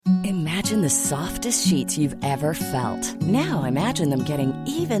Imagine the softest sheets you've ever felt. Now imagine them getting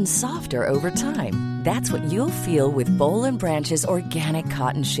even softer over time. That's what you'll feel with Boll & Branch's organic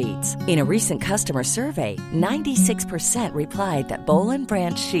cotton sheets. In a recent customer survey, 96% replied that Boll &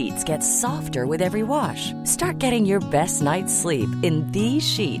 Branch sheets get softer with every wash. Start getting your best night's sleep in these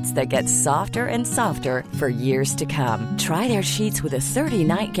sheets that get softer and softer for years to come. Try their sheets with a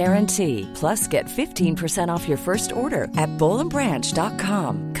 30-night guarantee. Plus, get 15% off your first order at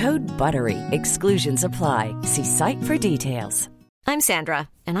bollandbranch.com. Code BUTTERY. Exclusions apply. See site for details. I'm Sandra,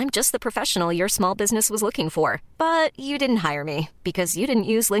 and I'm just the professional your small business was looking for. But you didn't hire me because you didn't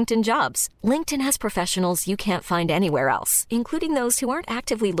use LinkedIn Jobs. LinkedIn has professionals you can't find anywhere else, including those who aren't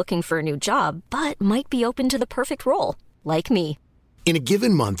actively looking for a new job, but might be open to the perfect role, like me. In a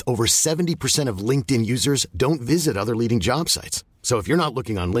given month, over 70% of LinkedIn users don't visit other leading job sites. So if you're not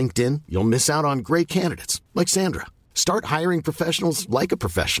looking on LinkedIn, you'll miss out on great candidates like Sandra. Start hiring professionals like a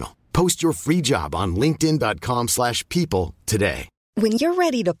professional. Post your free job on linkedin.com/people today. When you're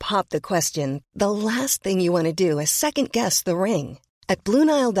ready to pop the question, the last thing you want to do is second-guess the ring. At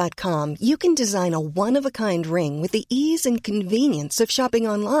BlueNile.com, you can design a one-of-a-kind ring with the ease and convenience of shopping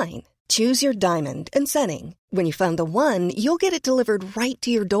online. Choose your diamond and setting. When you find the one, you'll get it delivered right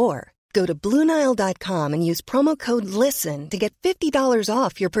to your door. Go to BlueNile.com and use promo code LISTEN to get $50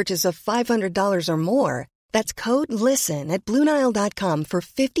 off your purchase of $500 or more. That's code LISTEN at BlueNile.com for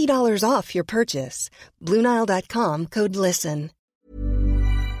 $50 off your purchase. BlueNile.com, code LISTEN.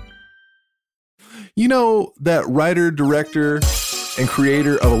 You know that writer, director, and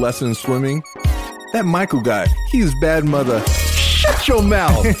creator of A Lesson in Swimming? That Michael guy, he's bad mother. Shut your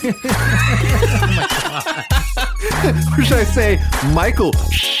mouth! Oh my God. Or should I say, Michael,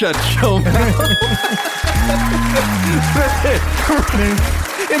 shut your mouth? That's it.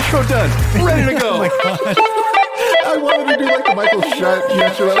 Intro done. Ready to go. Oh my God. I wanted to do like the Michael shut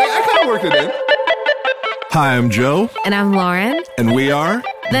your mouth. I kind of worked it in. Hi, I'm Joe. And I'm Lauren. And we are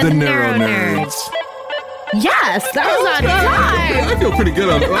the Neuro Nerds. Yes, that was on time. I feel pretty good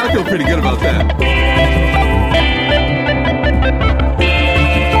about that.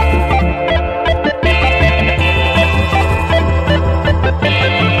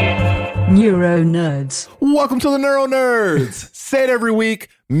 Neuro Nerds. Welcome to the Neuro Nerds. Say it every week,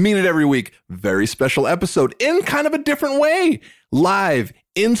 mean it every week. Very special episode in kind of a different way. Live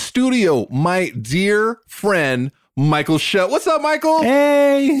in studio, my dear friend, Michael Shutt. What's up, Michael?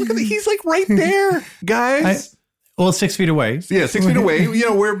 Hey. Look at that. He's like right there, guys. Well, 6 feet away. Yeah, 6 feet away. You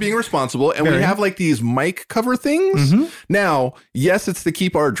know, we're being responsible. And we have like these mic cover things. Mm-hmm. Now, yes, it's to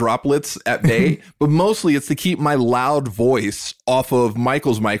keep our droplets at bay, but mostly it's to keep my loud voice off of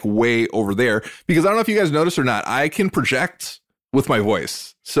Michael's mic way over there. Because I don't know if you guys noticed or not, I can project with my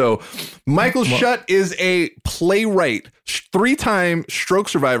voice. So Michael Shutt is a playwright, 3-time stroke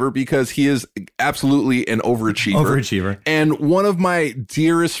survivor because he is absolutely an overachiever. And one of my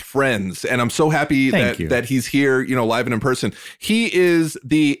dearest friends. And I'm so happy that he's here, you know, live and in person. He is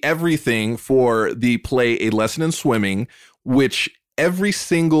the everything for the play A Lesson in Swimming, which every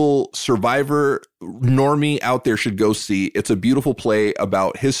single survivor normie out there should go see. It's a beautiful play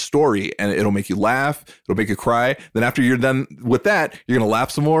about his story, and it'll make you laugh. It'll make you cry. Then after you're done with that, you're going to laugh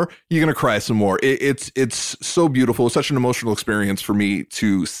some more. You're going to cry some more. It's so beautiful. It's such an emotional experience for me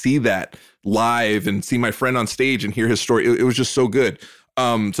to see that live and see my friend on stage and hear his story. It was just so good.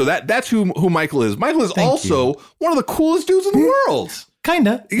 So that's who Michael is. Michael is also one of the coolest dudes in the world.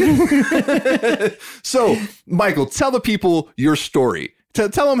 Kinda. So, Michael, tell the people your story. Tell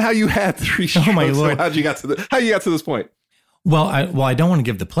them how you had 3 strokes. Oh my Lord! How you got to this point? Well, I don't want to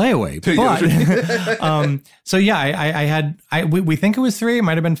give the play away, but so yeah, we think it was 3. It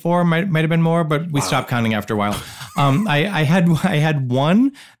might have been 4, might have been more, but we stopped counting after a while. I had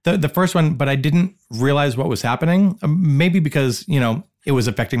one, the first one, but I didn't realize what was happening. Maybe because it was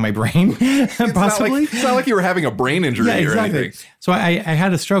affecting my brain. Possibly. It's not like you were having a brain injury or anything. So I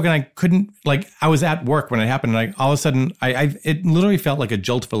had a stroke and I couldn't, I was at work when it happened. And all of a sudden, it literally felt like a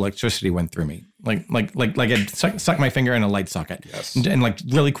jolt of electricity went through me. Like I'd stuck my finger in a light socket. Yes. And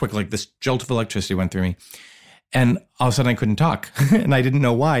really quick, this jolt of electricity went through me. And all of a sudden I couldn't talk and I didn't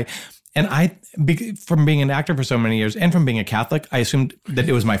know why. And from being an actor for so many years and from being a Catholic, I assumed that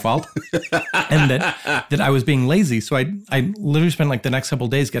it was my fault and that I was being lazy. So I literally spent the next couple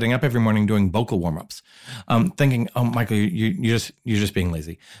of days getting up every morning doing vocal warm-ups, thinking, oh, Michael, you're just being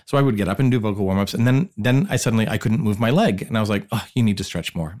lazy. So I would get up and do vocal warm-ups. And then I couldn't move my leg. And I was like, oh, you need to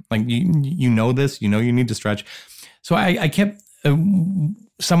stretch more. You know this, you need to stretch. So I kept,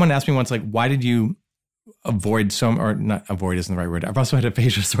 someone asked me once, why did you avoid or not avoid isn't the right word. I've also had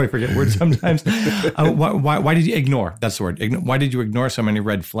aphasia, so I forget words sometimes. Why did you ignore? That's the word. Why did you ignore so many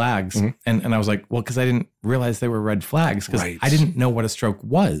red flags? Mm-hmm. And I was like, well, because I didn't realize they were red flags because I didn't know what a stroke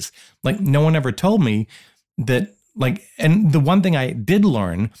was. Like no one ever told me that. Like, and the one thing I did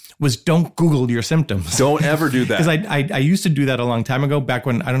learn was don't Google your symptoms. Don't ever do that. Because I used to do that a long time ago, back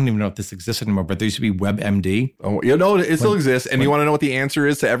when, I don't even know if this existed anymore, but there used to be WebMD. Oh, you know, it still exists. And you want to know what the answer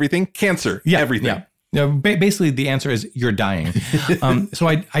is to everything? Cancer. Yeah, everything. Yeah. You know, basically, the answer is you're dying. So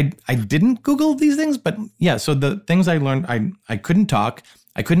I didn't Google these things, but yeah. So the things I learned, I couldn't talk,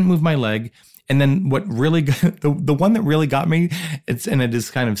 I couldn't move my leg, and then what really the one that really got me, it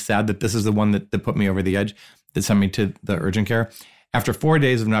is kind of sad that this is the one that put me over the edge, that sent me to the urgent care. After 4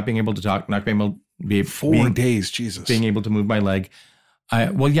 days of not being able to talk, not being able to be 4 days, Jesus, being able to move my leg. I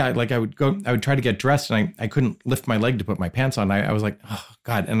would try to get dressed and I couldn't lift my leg to put my pants on. I was like, oh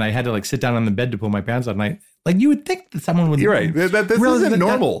God. And I had to like sit down on the bed to pull my pants on. And you would think that someone would. You're right. This isn't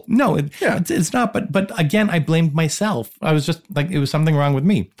normal. No, it's not. But again, I blamed myself. I was just like, it was something wrong with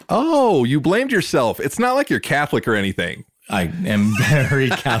me. Oh, you blamed yourself. It's not like you're Catholic or anything. I am very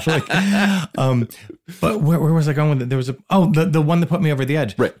Catholic. But where was I going with it? There was the one that put me over the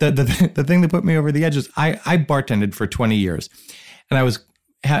edge. Right. The thing that put me over the edge is I bartended for 20 years. And I was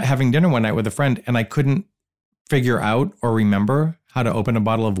having dinner one night with a friend, and I couldn't figure out or remember how to open a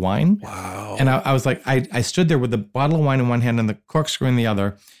bottle of wine. Wow. And I was like, I stood there with the bottle of wine in one hand and the corkscrew in the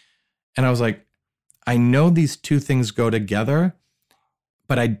other. And I was like, I know these two things go together,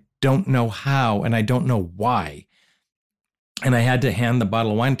 but I don't know how, and I don't know why. And I had to hand the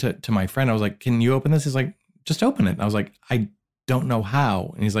bottle of wine to my friend. I was like, can you open this? He's like, just open it. And I was like, I don't know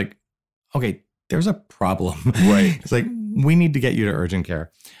how. And he's like, okay, there's a problem. Right. It's like, we need to get you to urgent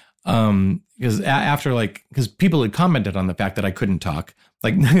care. Because people had commented on the fact that I couldn't talk.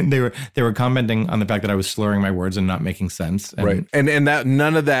 Like they were commenting on the fact that I was slurring my words and not making sense. And, right. And that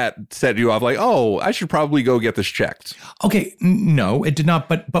none of that set you off like, oh, I should probably go get this checked. Okay. No, it did not.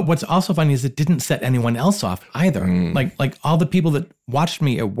 But what's also funny is it didn't set anyone else off either. Like all the people that watched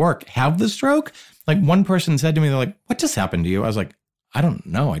me at work have the stroke. Like one person said to me, they're like, what just happened to you? I was like, I don't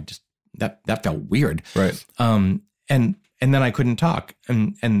know. I just, that felt weird. Right. And then I couldn't talk,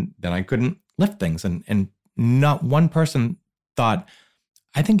 and then I couldn't lift things, and not one person thought,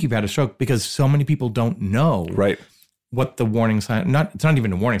 I think you've had a stroke, because so many people don't know what the warning sign. It's not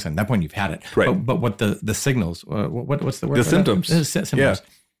even a warning sign. At that point, you've had it. Right. But what the signals? What's the word? The symptoms. Symptoms.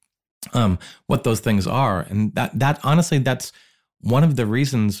 Yeah. What those things are, and that honestly, that's one of the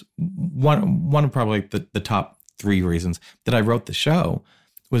reasons. One of probably the top 3 reasons that I wrote the show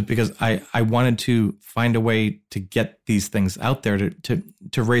was because I wanted to find a way to get these things out there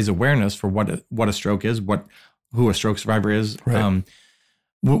to raise awareness for what a stroke is, who a stroke survivor is,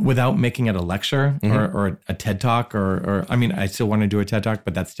 without making it a lecture or a TED Talk or I mean, I still want to do a TED Talk,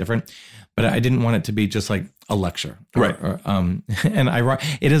 but that's different. But I didn't want it to be just like a lecture. Right. And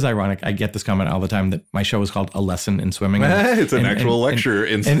it is ironic. I get this comment all the time that my show is called A Lesson in Swimming. It's an actual lecture.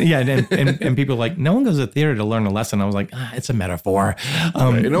 And people are like, no one goes to theater to learn a lesson. I was like, it's a metaphor.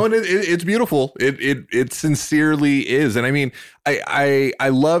 And it's beautiful. It sincerely is. And I mean, I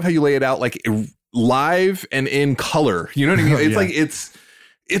love how you lay it out like live and in color. You know what I mean? It's like,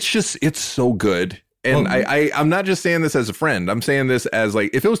 it's so good. And I'm not just saying this as a friend. I'm saying this as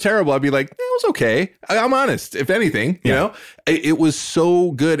like, if it was terrible, I'd be like, it was okay. I'm honest. If anything, you know, it was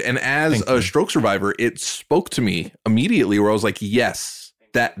so good. And as a stroke survivor, it spoke to me immediately where I was like, yes,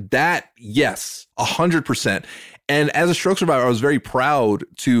 yes, 100%. And as a stroke survivor, I was very proud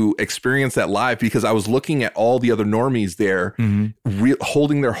to experience that live because I was looking at all the other normies there,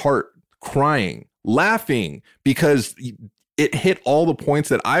 holding their heart, crying, laughing, because it hit all the points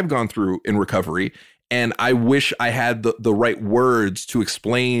that I've gone through in recovery. And I wish I had the right words to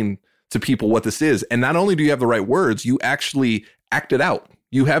explain to people what this is. And not only do you have the right words, you actually act it out.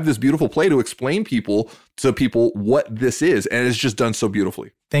 You have this beautiful play to explain to people what this is. And it's just done so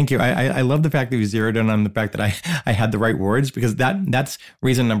beautifully. Thank you. I love the fact that you zeroed in on the fact that I had the right words, because that's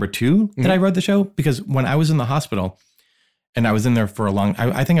reason number 2 that I wrote the show. Because when I was in the hospital and I was in there for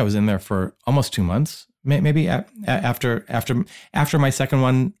I think I was in there for almost 2 months, maybe after my second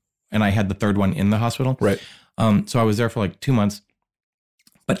one, and I had the third one in the hospital. Right. So I was there for like 2 months,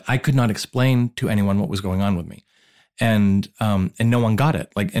 but I could not explain to anyone what was going on with me. And no one got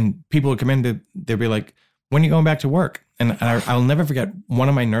it. Like, and people would come in, they'd be like, when are you going back to work? And I'll never forget one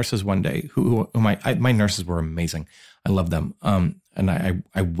of my nurses one day who my nurses were amazing. I love them. And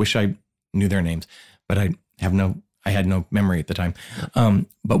I wish I knew their names, but I had no memory at the time.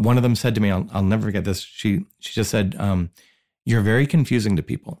 But one of them said to me, I'll never forget this. She just said, you're very confusing to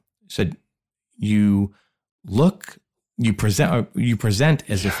people. She said, you present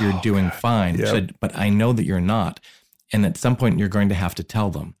as if you're doing fine. Yep. She said, but I know that you're not. And at some point you're going to have to tell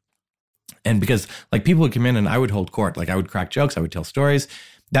them. And because like people would come in and I would hold court, like I would crack jokes, I would tell stories.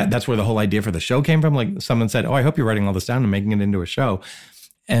 That's where the whole idea for the show came from. Like someone said, oh, I hope you're writing all this down and making it into a show.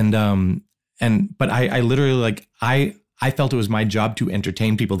 But I literally like, I felt it was my job to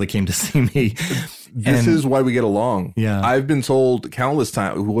entertain people that came to see me. This is why we get along. Yeah. I've been told countless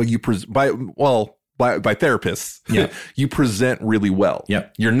times, by therapists, yeah. You present really well.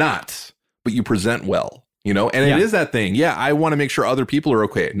 Yep. You're not, but you present well. You know, and it is that thing. Yeah, I want to make sure other people are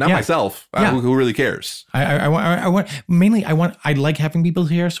okay, not myself. Who really cares? I like having people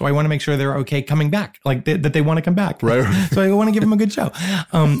here, so I want to make sure they're okay coming back, like that they want to come back. Right. So I want to give them a good show.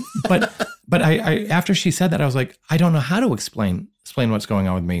 But I after she said that, I was like, I don't know how to explain what's going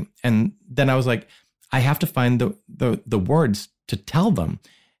on with me, and then I was like, I have to find the words to tell them,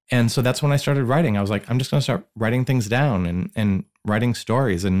 and so that's when I started writing. I was like, I'm just going to start writing things down and writing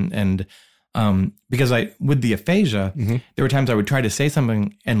stories and. Because with the aphasia, there were times I would try to say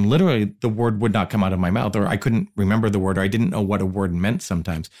something and literally the word would not come out of my mouth, or I couldn't remember the word, or I didn't know what a word meant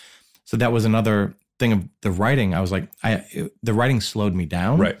sometimes. So that was another thing of the writing. I was like, the writing slowed me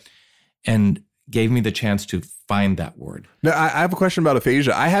down, right, and gave me the chance to find that word. Now, I have a question about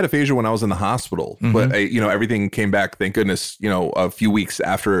aphasia. I had aphasia when I was in the hospital, but everything came back, thank goodness, a few weeks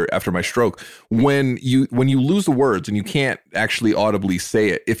after my stroke. When you lose the words and you can't actually audibly say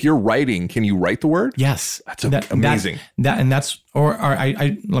it, if you're writing, can you write the word? Yes. That's amazing. Let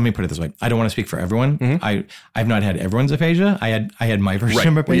me put it this way. I don't want to speak for everyone. I've not had everyone's aphasia. I had my version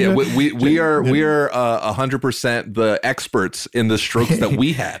of aphasia. Yeah, we are 100% the experts in the strokes that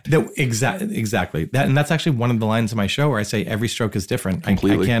we had. Exactly. And that's actually one of the lines of my show where I say every stroke is different.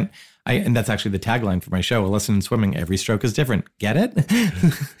 Completely. And that's actually the tagline for my show, A Lesson in Swimming. Every stroke is different. Get it?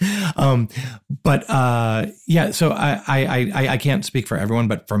 So I can't speak for everyone,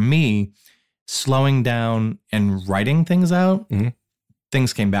 but for me, slowing down and writing things out,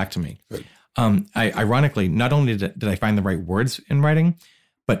 things came back to me. Good. Ironically, not only did I find the right words in writing,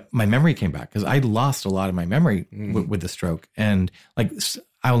 but my memory came back because I lost a lot of my memory with the stroke. And like,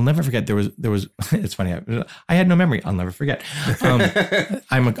 I will never forget. There was. It's funny. I had no memory. I'll never forget.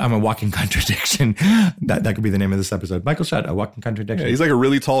 I'm a walking contradiction. That could be the name of this episode. Michael Shutt, a walking contradiction. Yeah, he's like a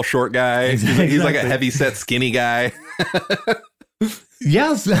really tall, short guy. Exactly. He's like a heavy set, skinny guy.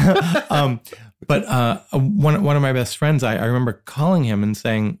 Yes. But one of my best friends, I remember calling him and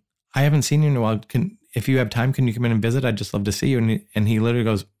saying, I haven't seen you in a while. If you have time, can you come in and visit? I'd just love to see you. And he literally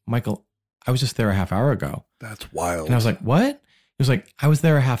goes, Michael, I was just there a half hour ago. That's wild. And I was like, what? He was like, I was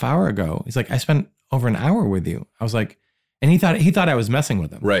there a half hour ago. He's like, I spent over an hour with you. I was like, and he thought I was messing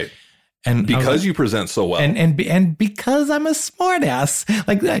with him. Right. And because you present so well. And because I'm a smartass.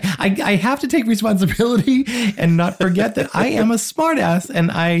 Like I have to take responsibility and not forget that I am a smartass. And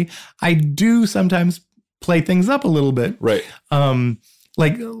I do sometimes play things up a little bit. Right.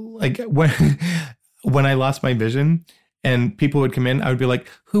 Like when I lost my vision and people would come in, I would be like,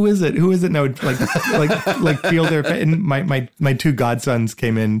 who is it? Who is it? And I would like feel their face. And my two godsons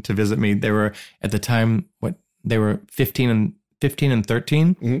came in to visit me. They were at the time, they were 15 and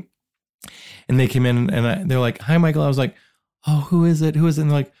 13. Mm-hmm. And they came in and they're like, hi, Michael. I was like, oh, who is it? Who is it? And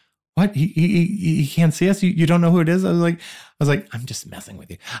they're like, what? He can't see us? You don't know who it is? I was like, I'm just messing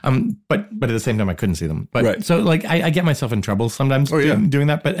with you. But at the same time, I couldn't see them. But right. So like, I get myself in trouble sometimes doing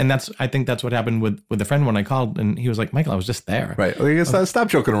that. But I think that's what happened with a friend when I called, and he was like, Michael, I was just there. Right. Well, stop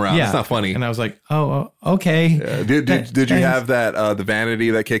joking around. Yeah. It's not funny. And I was like, oh, okay. Yeah. Did you have that the vanity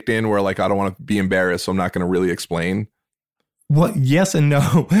that kicked in where like I don't want to be embarrassed, so I'm not going to really explain? Well, yes and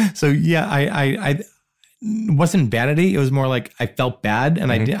no. So yeah, I wasn't vanity. It was more like I felt bad,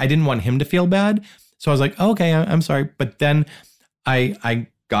 and I didn't want him to feel bad. So I was like, okay, I'm sorry. But then I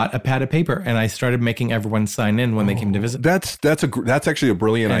got a pad of paper and I started making everyone sign in when they came to visit. That's actually a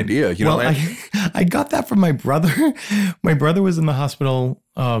brilliant idea. I got that from my brother. My brother was in the hospital.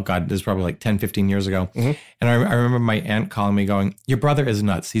 Oh God, this is probably like 10, 15 years ago. Mm-hmm. And I remember my aunt calling me going, your brother is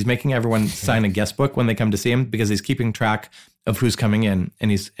nuts. He's making everyone sign a guest book when they come to see him because he's keeping track of who's coming in,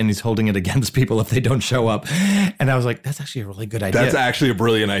 and he's holding it against people if they don't show up. And I was like, that's actually a really good idea. That's actually a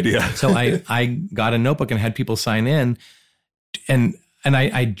brilliant idea. So I got a notebook and had people sign in, and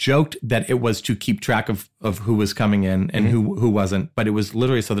I joked that it was to keep track of who was coming in and who wasn't, but it was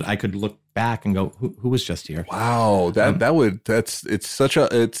literally so that I could look back and go, who was just here? Wow, it's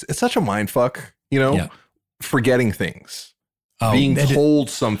such a mind fuck, forgetting things, being told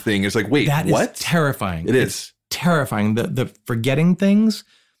something is like, wait, that what? Is terrifying. It's terrifying. The forgetting things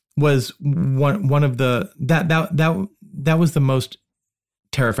was one of the that was the most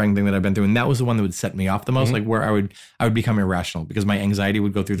terrifying thing that I've been through. And that was the one that would set me off the most, like where I would become irrational because my anxiety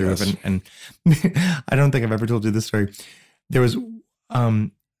would go through the roof. And I don't think I've ever told you this story. There was,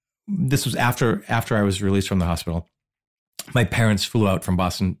 this was after I was released from the hospital. My parents flew out from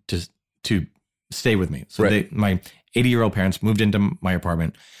Boston to stay with me. So my 80-year-old parents moved into my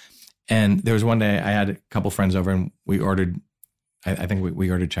apartment. And there was one day I had a couple friends over and we ordered, I think we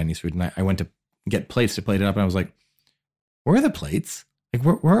ordered Chinese food. And I went to get plates to plate it up. And I was like, where are the plates? Like,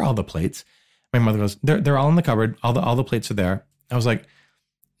 where are all the plates? My mother goes, they're all in the cupboard. All the plates are there. I was like,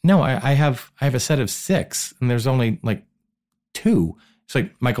 no, I have a set of 6 and there's only like 2. It's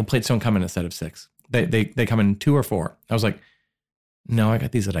like, Michael, plates don't come in a set of 6. They come in 2 or 4. I was like, no, I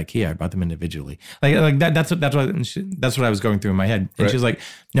got these at IKEA. I bought them individually. Like that. That's what I was going through in my head. And she's like,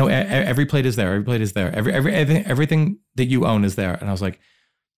 no, every plate is there. Every plate is there. Everything that you own is there. And I was like,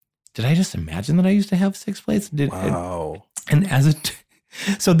 did I just imagine that I used to have 6 plates? Wow.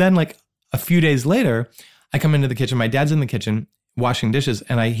 So then like a few days later, I come into the kitchen. My dad's in the kitchen washing dishes,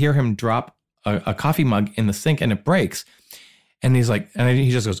 and I hear him drop a coffee mug in the sink, and it breaks. And he's like,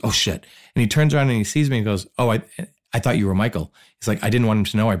 he just goes, oh shit. And he turns around and he sees me and goes, oh, I thought you were Michael. He's like, I didn't want him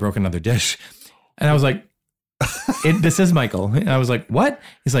to know I broke another dish. And I was like, this is Michael. And I was like, what?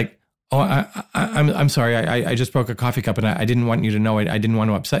 He's like, oh, I'm sorry. I just broke a coffee cup and I didn't want you to know it. I didn't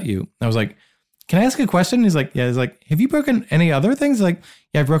want to upset you. And I was like, can I ask a question? He's like, yeah. He's like, have you broken any other things? He's like,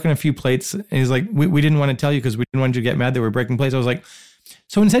 yeah, I've broken a few plates. And he's like, we didn't want to tell you because we didn't want you to get mad that we're breaking plates. I was like,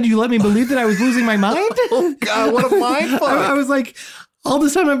 so instead you let me believe that I was losing my mind? Oh God, what a mind fuck. I was like, all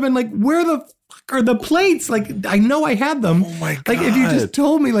this time I've been like, where the fuck are the plates? Like, I know I had them. Oh my God. Like, if you just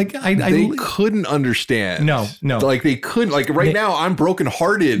told me, like, they couldn't understand. No. Like, they couldn't. Like, now I'm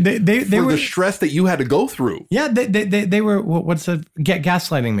brokenhearted for the stress that you had to go through. Yeah, they were,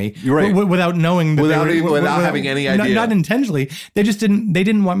 gaslighting me. You're right. Without knowing. That without having any idea. Not intentionally. They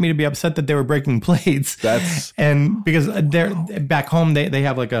didn't want me to be upset that they were breaking plates. And because they're back home, they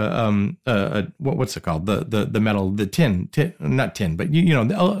have like what's it called? The metal, the tin, not tin, but you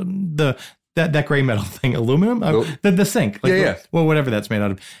know, that gray metal thing, aluminum, the sink, like, well, whatever that's made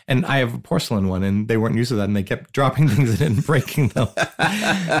out of. And I have a porcelain one, and they weren't used to that, and they kept dropping things in it and breaking them.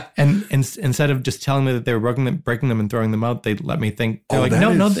 and instead of just telling me that they were breaking them and throwing them out, they let me think. They're like,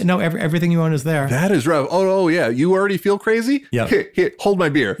 no, everything you own is there. That is rough. Oh yeah, you already feel crazy? Yeah. Here, hold my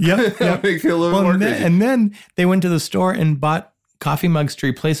beer. Yep. Make you a little more crazy. And then they went to the store and bought coffee mugs to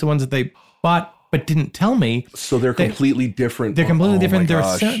replace the ones that they bought but didn't tell me. So they're completely different. They're completely different.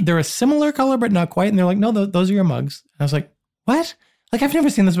 They're a similar color, but not quite. And they're like, no, those are your mugs. And I was like, what? Like, I've never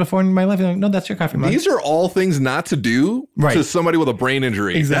seen this before in my life. And they're like, no, that's your coffee mug. These are all things not to do to somebody with a brain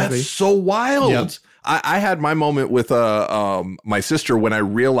injury. Exactly. That's so wild. Yep. I had my moment with my sister when I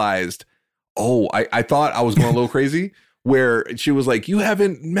realized, I thought I was going a little crazy. Where she was like, you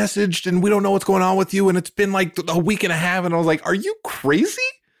haven't messaged and we don't know what's going on with you. And it's been like a week and a half. And I was like, are you crazy?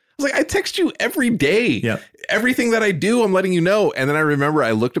 I was like, I text you every day. Yep. Everything that I do, I'm letting you know. And then I remember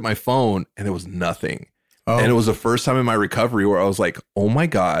I looked at my phone and there was nothing. Oh. And it was the first time in my recovery where I was like, oh my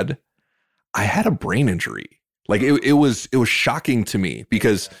God, I had a brain injury. Like it was shocking to me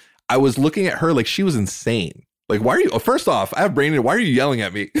because I was looking at her like she was insane. Like, why are you, first off, I have brain injury. Why are you yelling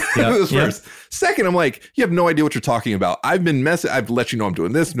at me? First. Second, I'm like, you have no idea what you're talking about. I've let you know I'm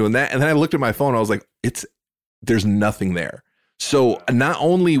doing this, doing that. And then I looked at my phone. I was like, there's nothing there. So not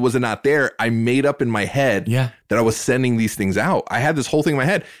only was it not there, I made up in my head that I was sending these things out. I had this whole thing in my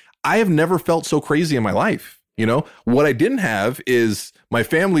head. I have never felt so crazy in my life. You know, what I didn't have is my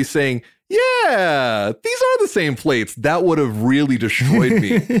family saying, yeah, these are the same plates. That would have really destroyed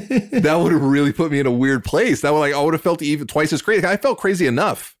me. That would have really put me in a weird place. I would have felt even twice as crazy. I felt crazy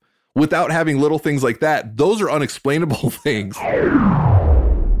enough without having little things like that. Those are unexplainable things.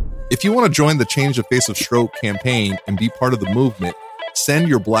 If you want to join the Change the Face of Stroke campaign and be part of the movement, send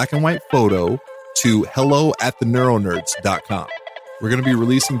your black and white photo to hello@theneuronerds.com. We're going to be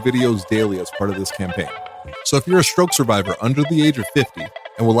releasing videos daily as part of this campaign. So if you're a stroke survivor under the age of 50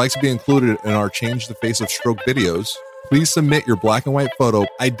 and would like to be included in our Change the Face of Stroke videos, please submit your black and white photo,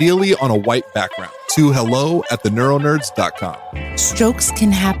 ideally on a white background, to hello@theneuronerds.com. Strokes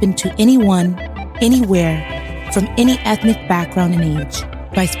can happen to anyone, anywhere, from any ethnic background and age.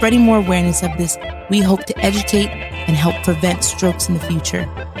 By spreading more awareness of this, we hope to educate and help prevent strokes in the future.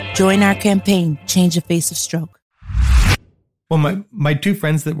 Join our campaign, Change the Face of Stroke. Well, my two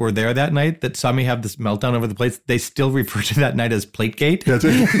friends that were there that night that saw me have this meltdown over the plates, they still refer to that night as Plategate. That's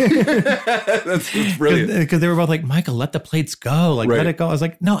it. That's brilliant. Because they were both like, Michael, let the plates go. Like, let it go. I was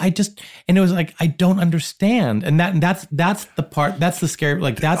like, no, and it was like, I don't understand. And that's the part, that's the scary,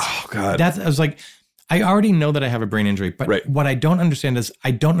 like, that's, oh God. I was like, I already know that I have a brain injury, but what I don't understand is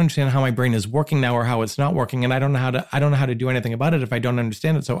I don't understand how my brain is working now or how it's not working, and I don't know how to do anything about it if I don't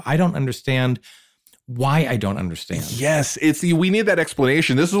understand it. So I don't understand why I don't understand. Yes, we need that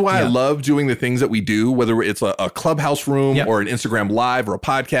explanation. This is why I love doing the things that we do, whether it's a clubhouse room or an Instagram live or a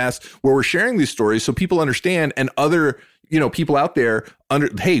podcast where we're sharing these stories so people understand, and other, people out there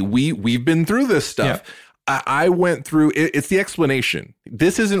hey, we've been through this stuff. I went through it. It's the explanation.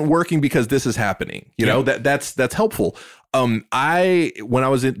 This isn't working because this is happening. That's helpful. When I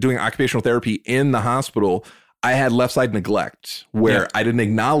was doing occupational therapy in the hospital, I had left side neglect where I didn't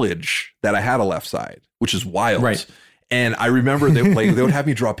acknowledge that I had a left side, which is wild. Right. And I remember they would have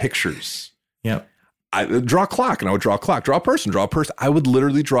me draw pictures. Yeah. I would draw a clock, and I would draw a clock, draw a person. I would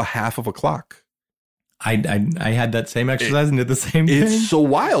literally draw half of a clock. I had that same exercise and did the same thing. It's so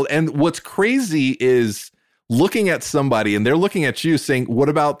wild. And what's crazy is looking at somebody and they're looking at you saying, what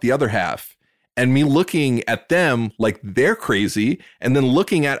about the other half? And me looking at them like they're crazy, and then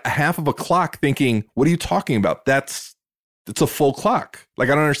looking at a half of a clock thinking, what are you talking about? It's a full clock. Like,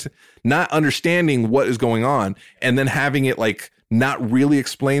 I don't understand, not understanding what is going on, and then having it like not really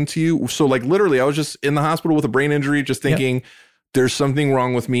explained to you. So like literally I was just in the hospital with a brain injury, just thinking there's something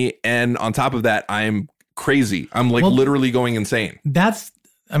wrong with me. And on top of that, I'm crazy. I'm like literally going insane.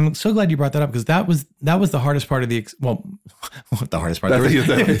 I'm so glad you brought that up, because that was the hardest part of the the hardest part.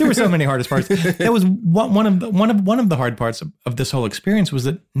 There were so many hardest parts. That was one of the hard parts of this whole experience, was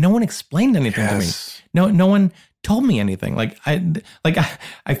that no one explained anything to me. No one told me anything.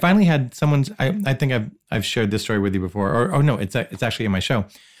 I finally had someone's. I think I've shared this story with you before, or no, it's actually in my show.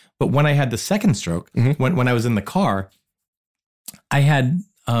 But when I had the second stroke, when I was in the car, I had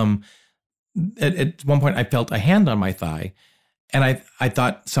at one point I felt a hand on my thigh. And I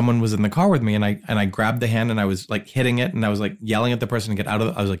thought someone was in the car with me, and I grabbed the hand and I was like hitting it, and I was like yelling at the person to get out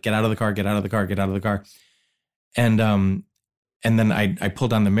of I was like, get out of the car, get out of the car, get out of the car. And then I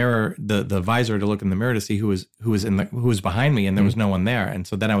pulled down the mirror, the visor, to look in the mirror to see who was behind me, and there was no one there. And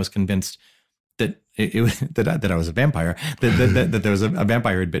so then I was convinced that that I was a vampire, that there was a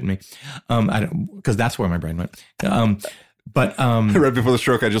vampire had bitten me. Because that's where my brain went. But right before the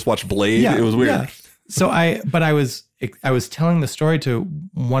stroke, I just watched Blade. It was weird. Yeah. So I was telling the story to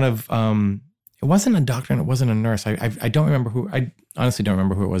one of, it wasn't a doctor and it wasn't a nurse. I don't remember who, I honestly don't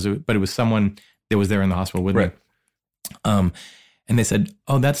remember who it was, but it was someone that was there in the hospital with me. And they said,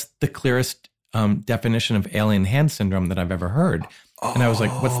 oh, that's the clearest definition of alien hand syndrome that I've ever heard. And I was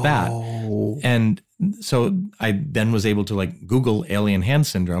like, what's that? And so I then was able to like Google alien hand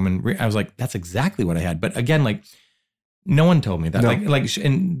syndrome, and I was like, that's exactly what I had. But again, like, no one told me that. No.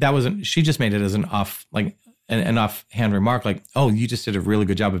 And that wasn't. She just made it as an offhand remark, like, "Oh, you just did a really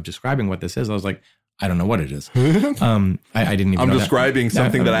good job of describing what this is." I was like, "I don't know what it is." I didn't even. I'm describing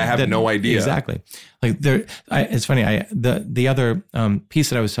something that I have no idea. Exactly. Like it's funny. The other piece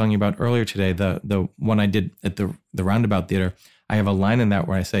that I was telling you about earlier today, the one I did at the Roundabout Theater, I have a line in that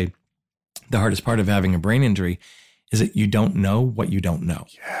where I say, the hardest part of having a brain injury is that you don't know what you don't know.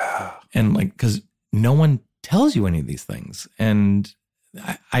 Yeah. And like, because no one tells you any of these things. And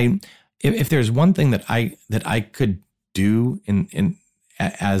if there's one thing that I could do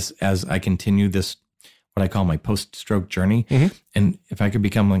as I continue this, what I call my post-stroke journey, and if I could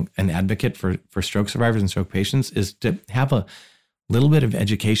become like an advocate for stroke survivors and stroke patients, is to have a little bit of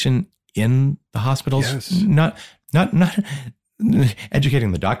education in the hospitals. Yes. Not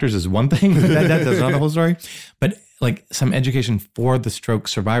educating the doctors is one thing. That's not the whole story. But like some education for the stroke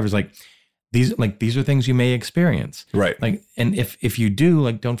survivors, like these are things you may experience. Right. Like, and if you do,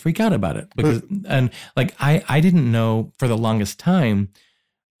 like, don't freak out about it, because, and like, I didn't know for the longest time,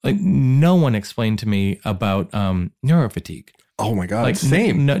 like, no one explained to me about neurofatigue. Oh my God. Like,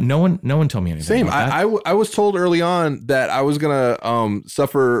 same. No one told me anything. Same. About that. I was told early on that I was going to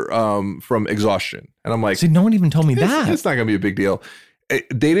suffer from exhaustion. And I'm like, see, no one even told me that. It's not going to be a big deal. They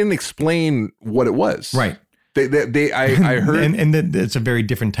didn't explain what it was. Right. I heard, and it's a very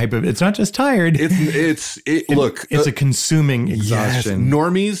different type of. It's not just tired. It's a consuming exhaustion. Yes,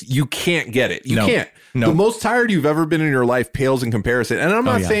 normies, you can't get it. You can't. No. The most tired you've ever been in your life pales in comparison. And I'm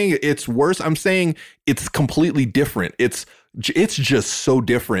not saying it's worse. I'm saying it's completely different. It's just so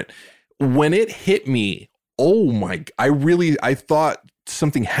different. When it hit me, I thought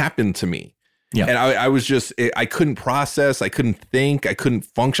something happened to me. Yeah. And I was just, I couldn't process. I couldn't think. I couldn't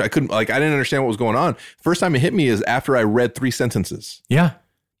function. I didn't understand what was going on. First time it hit me is after I read 3 sentences. Yeah.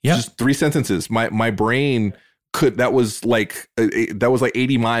 Yeah. Just 3 sentences. My brain that was like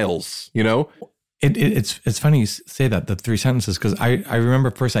 80 miles, you know? It's funny you say that, the 3 sentences, because I remember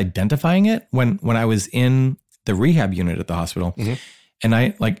first identifying it when I was in the rehab unit at the hospital. And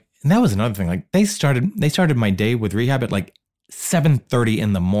I that was another thing. Like they started my day with rehab at like 7:30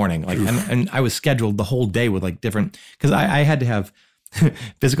 in the morning. Like, and I was scheduled the whole day with like different, because I had to have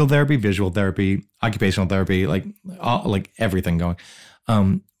physical therapy, visual therapy, occupational therapy, like everything going.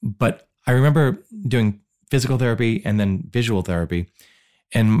 But I remember doing physical therapy and then visual therapy,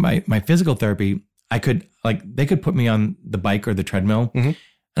 and my physical therapy, they could put me on the bike or the treadmill, and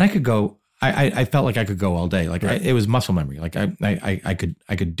I could go. I felt like I could go all day. Like it was muscle memory. Like I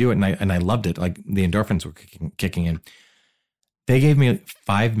could do it, and I loved it. Like the endorphins were kicking in. They gave me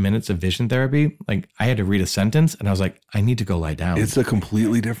 5 minutes of vision therapy. Like I had to read a sentence, and I was like, I need to go lie down. It's a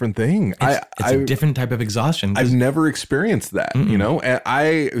completely different thing. It's a different type of exhaustion. I've never experienced that, you know, and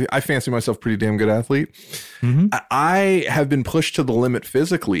I fancy myself a pretty damn good athlete. I have been pushed to the limit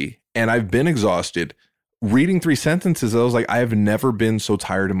physically, and I've been exhausted. Reading 3 sentences, I was like, I have never been so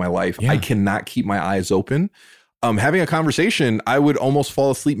tired in my life. Yeah. I cannot keep my eyes open. Having a conversation, I would almost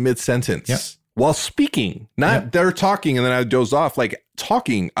fall asleep mid-sentence. Yep. While speaking, they're talking and then I doze off. Like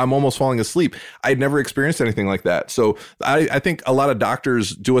talking, I'm almost falling asleep. I'd never experienced anything like that. So I think a lot of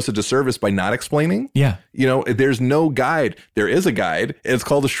doctors do us a disservice by not explaining. Yeah. You know, there's no guide. There is a guide. It's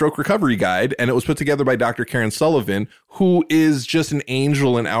called the Stroke Recovery Guide. And it was put together by Dr. Karen Sullivan, who is just an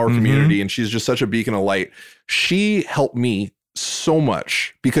angel in our community. And she's just such a beacon of light. She helped me so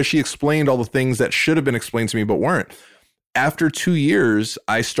much because she explained all the things that should have been explained to me, but weren't. After 2 years,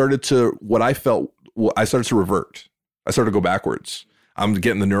 I started to revert. I started to go backwards. I'm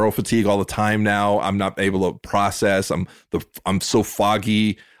getting the neuro fatigue all the time now. I'm not able to process. I'm so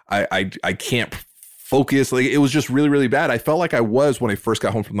foggy. I can't focus. Like it was just really, really bad. I felt like I was when I first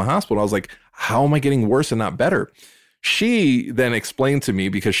got home from the hospital. I was like, how am I getting worse and not better? She then explained to me,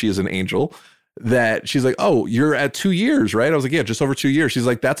 because she is an angel, that she's like, oh, you're at 2 years, right? I was like, yeah, just over 2 years. She's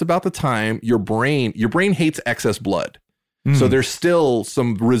like, that's about the time your brain hates excess blood. So there's still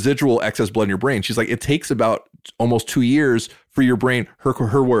some residual excess blood in your brain. She's like, it takes about almost 2 years for your brain,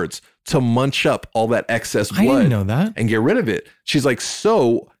 her words, to munch up all that excess blood. I didn't know that. And get rid of it. She's like,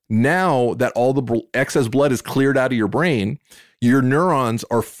 so now that all the excess blood is cleared out of your brain, your neurons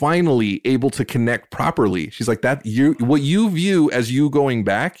are finally able to connect properly. She's like, what you view as you going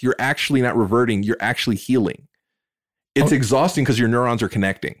back, you're actually not reverting. You're actually healing. It's exhausting because your neurons are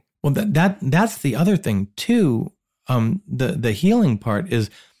connecting. Well, that's the other thing too. The healing part is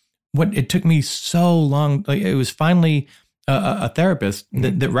what it took me so long. Like it was finally a therapist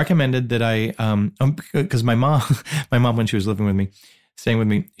that recommended that I, because my mom, when she was living with me, staying with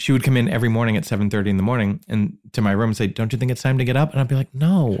me, she would come in every morning at 7:30 in the morning and to my room and say, don't you think it's time to get up? And I'd be like,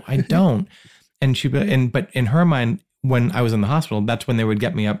 no, I don't. But in her mind, when I was in the hospital, that's when they would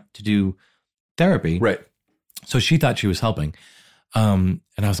get me up to do therapy. Right. So she thought she was helping. And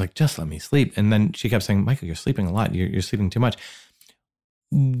I was like, just let me sleep. And then she kept saying, Michael, you're sleeping a lot. You're sleeping too much.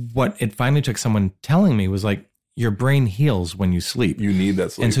 What it finally took someone telling me was like, your brain heals when you sleep. You need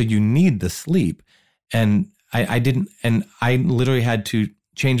that sleep. And so you need the sleep. And I didn't, and I literally had to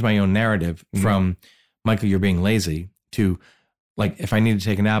change my own narrative from Michael, you're being lazy to like, if I need to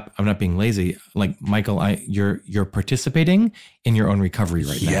take a nap, I'm not being lazy. Like, Michael, you're participating in your own recovery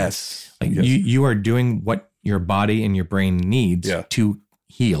right now. Yes. Like you are doing what your body and your brain needs to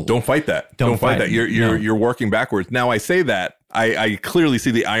heal. Don't fight that. Don't fight that. You're working backwards. Now I say that. I clearly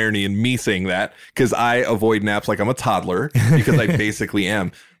see the irony in me saying that because I avoid naps like I'm a toddler because I basically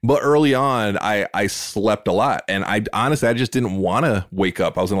am. But early on, I slept a lot. And I just didn't want to wake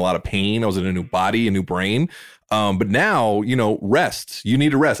up. I was in a lot of pain. I was in a new body, a new brain. But now, rest. You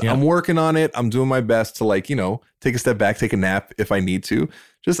need to rest. Yeah. I'm working on it. I'm doing my best to take a step back, take a nap if I need to.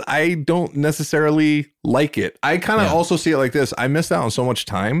 Just, I don't necessarily like it. I kind of also see it like this. I missed out on so much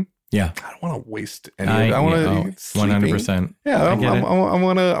time. Yeah. I don't want to waste any of it. I want to 100%. Yeah. I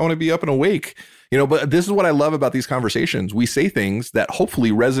want to be up and awake, but this is what I love about these conversations. We say things that hopefully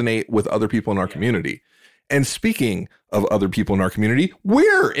resonate with other people in our community. And speaking of other people in our community,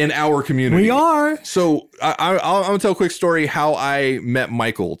 we're in our community. We are. So I'm going to tell a quick story how I met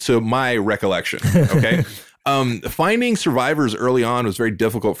Michael to my recollection. Okay. Finding survivors early on was very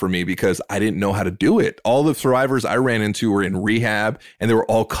difficult for me because I didn't know how to do it. All the survivors I ran into were in rehab and they were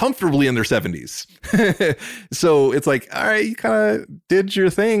all comfortably in their 70s. So it's like, all right, you kind of did your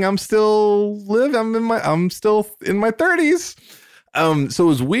thing. I'm still in my 30s. So it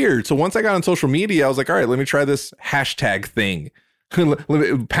was weird. So once I got on social media, I was like, all right, let me try this hashtag thing.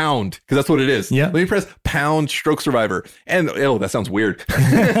 Pound, because that's what it is. Yeah. Let me press pound stroke survivor. And that sounds weird.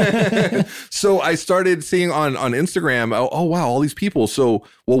 So I started seeing on Instagram, oh wow, all these people. So,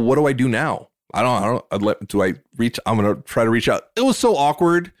 well, what do I do now? Do I reach? I'm going to try to reach out. It was so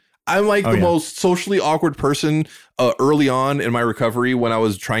awkward. I'm like the most socially awkward person early on in my recovery when I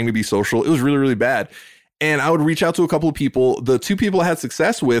was trying to be social. It was really, really bad. And I would reach out to a couple of people. The two people I had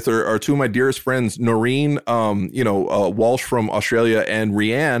success with are two of my dearest friends, Noreen, Walsh from Australia, and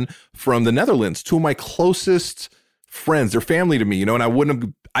Rianne from the Netherlands. Two of my closest friends. They're family to me, and I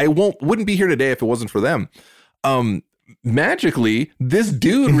wouldn't be here today if it wasn't for them. Magically, this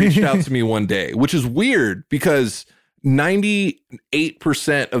dude reached out to me one day, which is weird because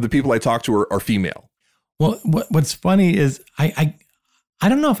 98% of the people I talk to are female. Well, what's funny is I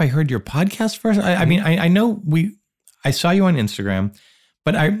don't know if I heard your podcast first. I mean, I know I saw you on Instagram,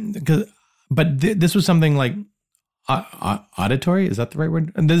 but this was something like auditory. Is that the right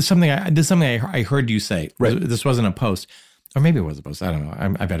word? This is something I heard you say. Right. This wasn't a post, or maybe it was a post. I don't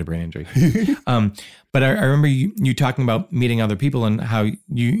know. I've had a brain injury. But I remember you talking about meeting other people and how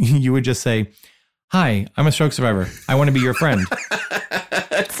you would just say, "Hi, I'm a stroke survivor. I want to be your friend."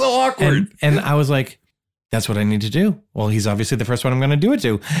 That's so awkward. And I was like, that's what I need to do. Well, he's obviously the first one I'm going to do it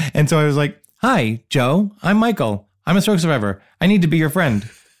to. And so I was like, "Hi, Joe. I'm Michael. I'm a stroke survivor. I need to be your friend.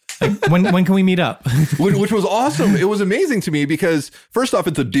 Like, when can we meet up?" Which was awesome. It was amazing to me because first off,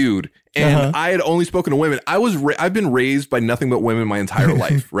 it's a dude, and I had only spoken to women. I've been raised by nothing but women my entire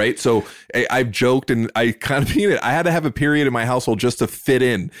life, right? So I've joked and I kind of mean it. I had to have a period in my household just to fit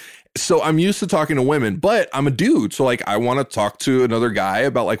in. So I'm used to talking to women, but I'm a dude. So like, I want to talk to another guy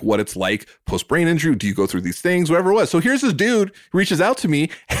about like what it's like post brain injury. Do you go through these things? Whatever it was. So here's this dude who reaches out to me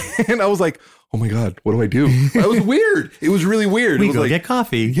and I was like, oh my God, what do I do? That was weird. It was really weird. We it was go like, get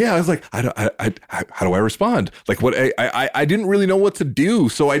coffee. Yeah. I was like, how do I respond? Like what, I didn't really know what to do.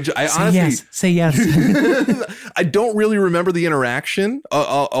 So I honestly say yes. I don't really remember the interaction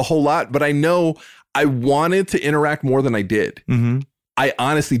a whole lot, but I know I wanted to interact more than I did. Mm-hmm. I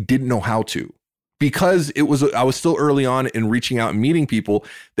honestly didn't know how to because I was still early on in reaching out and meeting people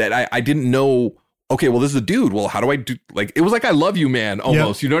that I didn't know. Okay, well, this is a dude. Well, how do I do? Like, it was like, I love you, man,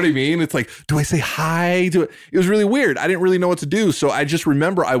 almost. Yep. You know what I mean? It's like, do I say hi? It was really weird. I didn't really know what to do. So I just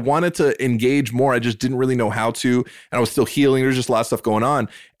remember I wanted to engage more. I just didn't really know how to. And I was still healing. There's just a lot of stuff going on.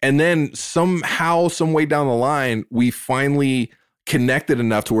 And then somehow, some way down the line, we finally connected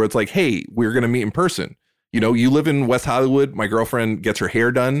enough to where it's like, hey, we're going to meet in person. You know, you live in West Hollywood. My girlfriend gets her hair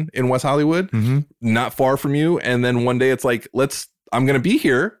done in West Hollywood, not far from you. And then one day it's like, I'm going to be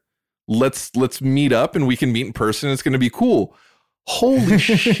here. Let's meet up and we can meet in person. It's going to be cool. Holy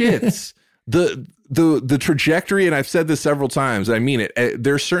shit. The trajectory, and I've said this several times, I mean it.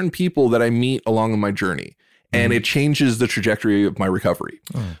 There's certain people that I meet along my journey and it changes the trajectory of my recovery.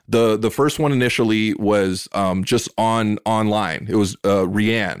 Oh. The first one initially was just online. It was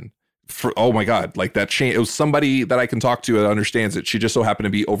Rianne. Oh my God, like that change. It was somebody that I can talk to that understands it. She just so happened to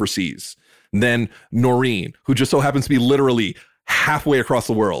be overseas. And then Noreen, who just so happens to be literally halfway across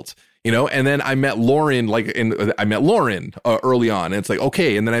the world, you know? And then I met Lauren, early on. And it's like,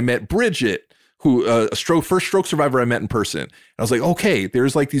 okay. And then I met Bridget, who first stroke survivor I met in person. And I was like, okay,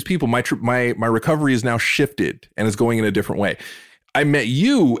 there's like these people. My recovery is now shifted and is going in a different way. I met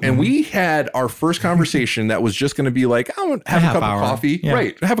you and we had our first conversation that was just going to be like, I want to have a cup of coffee. Yeah.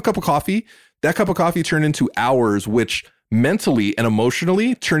 Right. Have a cup of coffee. That cup of coffee turned into hours, which mentally and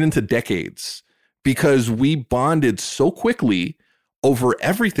emotionally turned into decades because we bonded so quickly over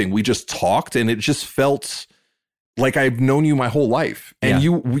everything. We just talked and it just felt like I've known you my whole life. And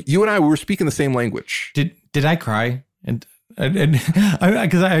you and I were speaking the same language. Did I cry? And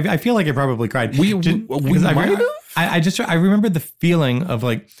because I feel like I probably cried. I remember the feeling of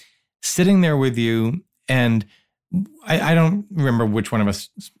like sitting there with you, and I don't remember which one of us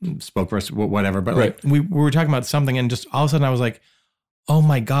spoke first, whatever, but like we were talking about something, and just all of a sudden I was like, oh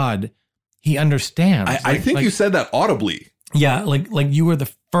my God, he understands. I think you said that audibly. Yeah, like you were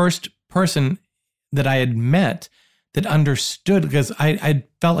the first person that I had met that understood, because I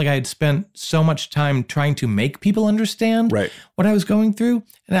felt like I had spent so much time trying to make people understand what I was going through.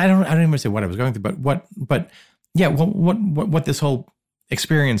 And I don't even say what I was going through, but what this whole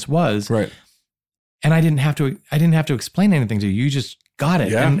experience was. Right. And I didn't have to explain anything to you. You just got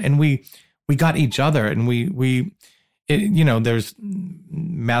it. Yeah. And we got each other, and there's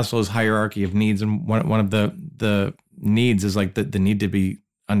Maslow's hierarchy of needs, and one of the needs is like the need to be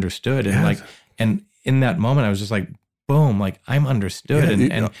understood. And and in that moment I was just like, boom, like I'm understood,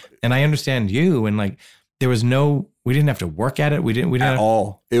 and I understand you, and like we didn't have to work at it. We didn't at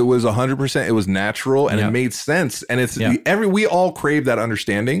all. It was 100%. It was natural, and it made sense. And it's we all crave that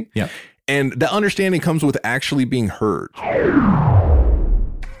understanding. Yeah. And that understanding comes with actually being heard.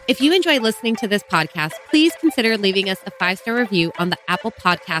 If you enjoy listening to this podcast, please consider leaving us a 5-star review on the Apple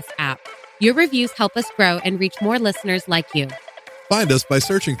Podcast app. Your reviews help us grow and reach more listeners like you. Find us by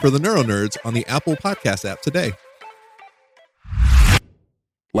searching for the Neuro Nerds on the Apple Podcast app today.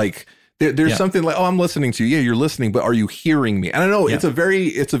 Like there's something like, oh, I'm listening to you. Yeah, you're listening, but are you hearing me? And I know it's a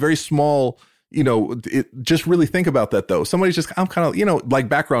very small, just really think about that though. Somebody's just, I'm kind of, like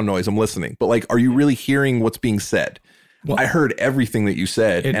background noise, I'm listening, but like, are you really hearing what's being said? Well, I heard everything that you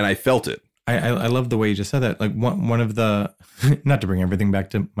said and I felt it. I love the way you just said that. Like one of the, not to bring everything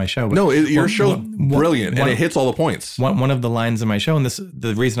back to my show, but no, your show's brilliant and it hits all the points. One of the lines in my show, and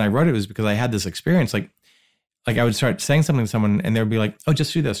the reason I wrote it was because I had this experience, like I would start saying something to someone and they would be like, oh,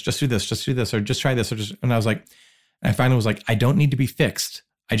 just do this, just do this, just do this, or just try this, and I was like, I finally was like, I don't need to be fixed.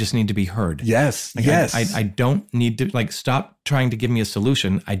 I just need to be heard. Yes. Like yes. I don't need to stop trying to give me a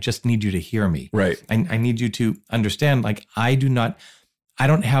solution. I just need you to hear me. Right. I need you to understand, like, I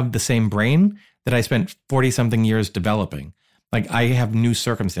don't have the same brain that I spent 40 something years developing. Like, I have new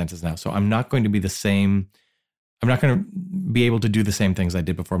circumstances now. So I'm not going to be the same. I'm not going to be able to do the same things I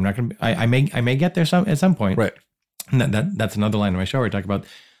did before. I'm not going to, I may get there at some point. Right. And that's another line in my show where I talk about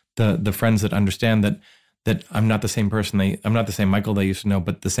the friends that understand that I'm not the same person. I'm not the same Michael they used to know,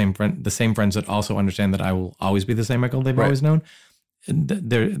 but the same friends that also understand that I will always be the same Michael they've always known.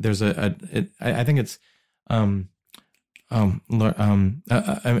 There's I think it's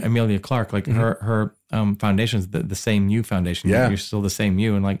Amelia Clark, like her foundation's the same you foundation. Yeah. You're still the same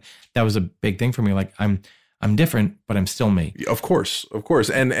you. And like, that was a big thing for me. Like I'm different, but I'm still me. Of course.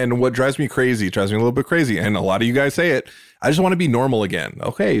 And what drives me a little bit crazy, and a lot of you guys say it, I just want to be normal again.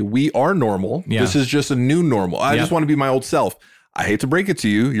 Okay, we are normal. Yeah. This is just a new normal. I just want to be my old self. I hate to break it to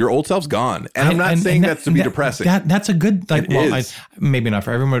you, your old self's gone. And I'm not saying that's to be depressing. That's a good, like, maybe not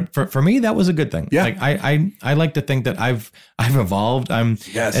for everyone, but for me, that was a good thing. Yeah. Like, I like to think that I've evolved.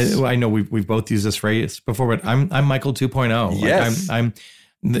 I know we've both used this phrase before, but I'm Michael 2.0. Yes. Like I'm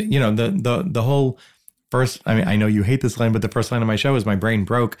the whole first, I mean, I know you hate this line, but the first line of my show is my brain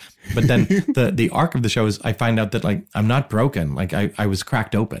broke. But then the arc of the show is I find out that, like, I'm not broken. Like, I was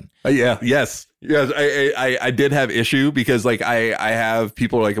cracked open. Yes. I did have issue because, like, I have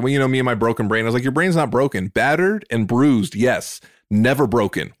people like, well, me and my broken brain. I was like, your brain's not broken. Battered and bruised. Yes. Never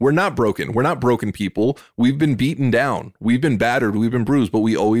broken. We're not broken. We're not broken people. We've been beaten down. We've been battered. We've been bruised, but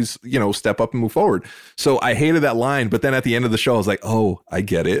we always, step up and move forward. So I hated that line. But then at the end of the show, I was like, oh, I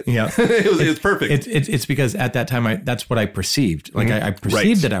get it. Yeah. It's perfect. It's because at that time, that's what I perceived. Like, I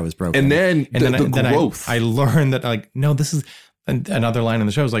perceived that I was broken. And then the growth. I learned that, like, no, this is another line in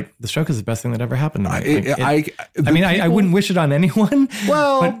the show is like, the stroke is the best thing that ever happened to me. I wouldn't wish it on anyone.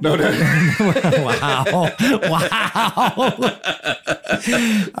 Well, no. Wow.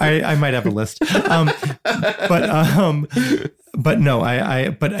 I might have a list. But no,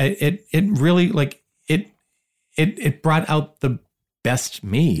 it really, like, it brought out the best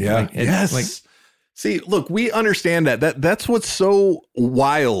me. Yeah. Yes. See, look, we understand that's what's so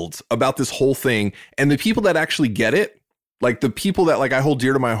wild about this whole thing. And the people that actually get it, like the people that, like, I hold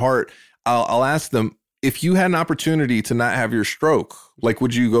dear to my heart, I'll ask them, if you had an opportunity to not have your stroke, like,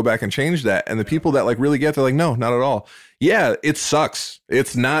 would you go back and change that? And the people that, like, really get, they're like, no, not at all. Yeah, it sucks.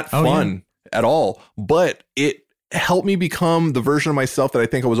 It's not fun at all, but it helped me become the version of myself that I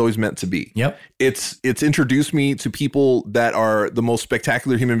think I was always meant to be. Yep. It's introduced me to people that are the most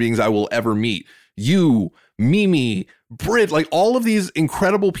spectacular human beings I will ever meet. You, Mimi, Brit, like, all of these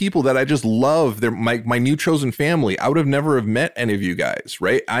incredible people that I just love. They're my new chosen family. I would have never have met any of you guys,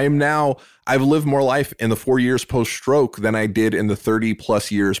 right? I've lived more life in the 4 years post-stroke than I did in the 30 plus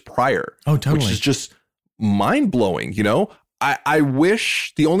years prior. Oh, totally. Which is just mind-blowing, I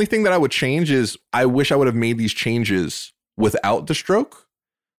wish, the only thing that I would change is I wish I would have made these changes without the stroke.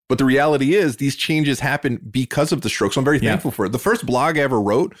 But the reality is these changes happen because of the stroke. So I'm very thankful for it. The first blog I ever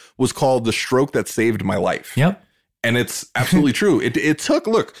wrote was called The Stroke That Saved My Life. Yep. And it's absolutely true. It took,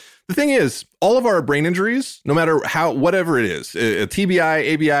 look, the thing is, all of our brain injuries, no matter whatever it is, a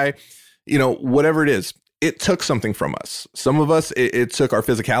TBI, ABI, whatever it is, it took something from us. Some of us, it took our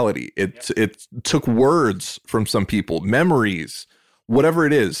physicality. It took words from some people, memories, whatever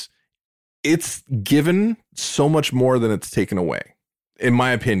it is. It's given so much more than it's taken away, in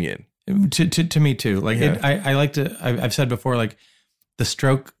my opinion. To me too. Like, I like to, I've said before, like, the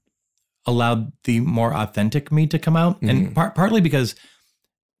stroke allowed the more authentic me to come out. And partly because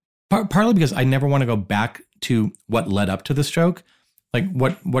I never want to go back to what led up to the stroke. Like,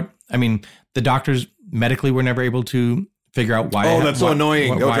 the doctors medically were never able to figure out why. Oh, that's so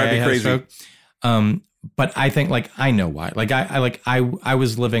annoying. That would drive me crazy. But I think, like, I know why. Like, I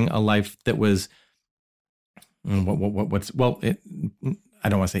was living a life that was, I don't want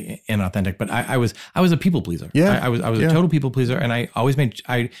to say inauthentic, but I was a people pleaser. Yeah. I was a total people pleaser, and I always made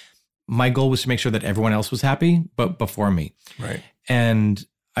my goal was to make sure that everyone else was happy, but before me. Right. And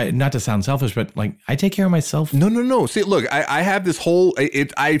not to sound selfish, but like I take care of myself. No. See, look, I have this whole,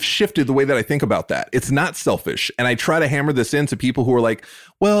 I've shifted the way that I think about that. It's not selfish. And I try to hammer this into people who are like,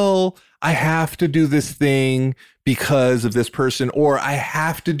 well, I have to do this thing because of this person, or I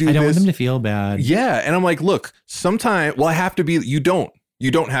have to do this. I don't want them to feel bad. Yeah. And I'm like, look, sometimes, well, I have to be, you don't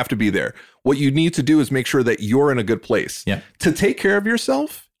have to be there. What you need to do is make sure that you're in a good place. Yeah. To take care of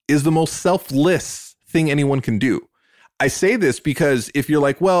yourself is the most selfless thing anyone can do. I say this because if you're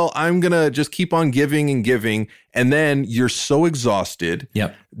like, well, I'm going to just keep on giving and giving, and then you're so exhausted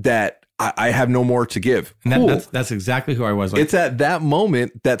that I have no more to give. And that's exactly who I was. Like, it's at that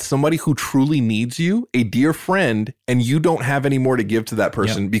moment that somebody who truly needs you, a dear friend, and you don't have any more to give to that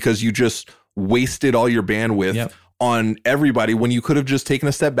person because you just wasted all your bandwidth on everybody when you could have just taken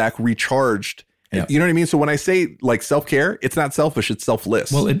a step back, recharged. You know what I mean? So when I say like self-care, it's not selfish, it's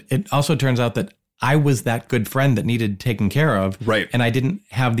selfless. Well, it also turns out that I was that good friend that needed taken care of. Right. And I didn't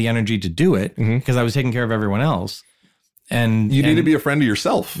have the energy to do it because I was taking care of everyone else. And you need to be a friend of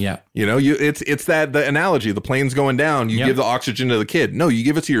yourself. Yeah. You know, it's that the analogy, the plane's going down, you give the oxygen to the kid. No, you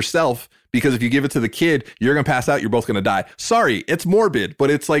give it to yourself, because if you give it to the kid, you're going to pass out. You're both going to die. Sorry, it's morbid,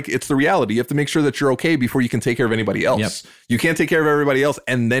 but it's like, it's the reality. You have to make sure that you're okay before you can take care of anybody else. Yep. You can't take care of everybody else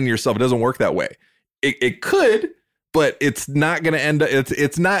and then yourself. It doesn't work that way. It could, but it's not going to end up,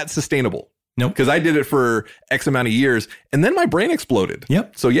 it's not sustainable. Nope. Because I did it for X amount of years and then my brain exploded.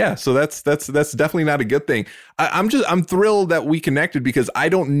 Yep. So yeah, so that's definitely not a good thing. I'm thrilled that we connected because I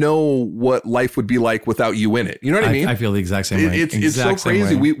don't know what life would be like without you in it. You know what I mean? I feel the exact same way. It's so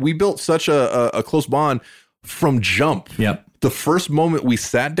crazy. We built such a close bond from jump. Yep. The first moment we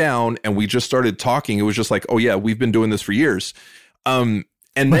sat down and we just started talking, it was just like, oh yeah, we've been doing this for years.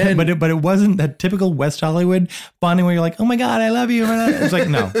 But it wasn't that typical West Hollywood bonding where you're like, oh my God, I love you. It's like,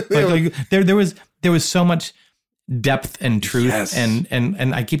 no, there was so much depth and truth. Yes.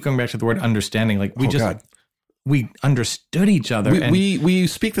 And I keep going back to the word understanding. Like we understood each other. We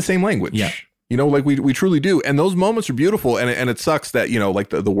speak the same language. Yeah. You know, like we truly do. And those moments are beautiful. And it sucks that, you know, like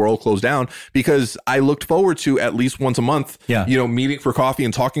the world closed down, because I looked forward to at least once a month, you know, meeting for coffee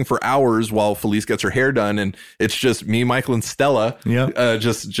and talking for hours while Felice gets her hair done. And it's just me, Michael, and Stella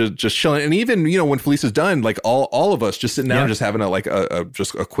just chilling. And even, you know, when Felice is done, like all of us just sitting down, just having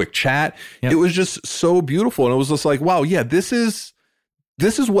just a quick chat. It was just so beautiful. And it was just like, wow, yeah, this is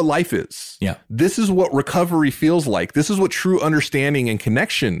what life is. Yeah. This is what recovery feels like. This is what true understanding and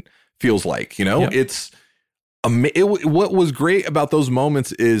connection feels like, you know. What was great about those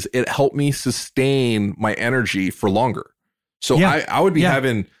moments is it helped me sustain my energy for longer. So I would be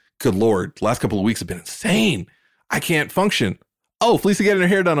having, good Lord, last couple of weeks have been insane. I can't function. Oh, Felicia getting her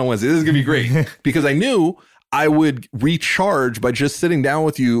hair done on Wednesday. This is gonna be great. Because I knew I would recharge by just sitting down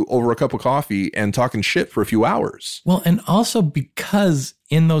with you over a cup of coffee and talking shit for a few hours. Well, and also because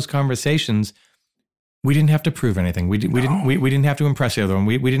in those conversations, we didn't have to prove anything. We didn't have to impress the other one.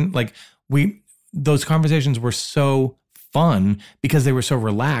 We didn't those conversations were so fun because they were so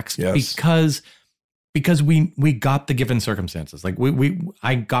relaxed. Yes. Because we got the given circumstances. Like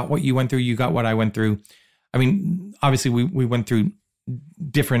I got what you went through. You got what I went through. I mean, obviously we went through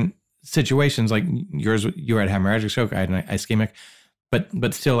different situations. Like you had hemorrhagic stroke. I had an ischemic,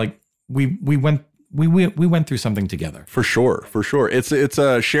 but still, like we went through something together. For sure. It's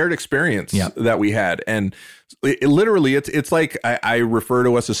a shared experience that we had. And literally it's like I refer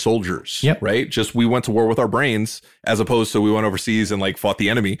to us as soldiers, right? Just we went to war with our brains as opposed to we went overseas and like fought the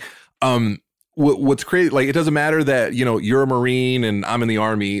enemy. What's crazy, like it doesn't matter that, you know, you're a Marine and I'm in the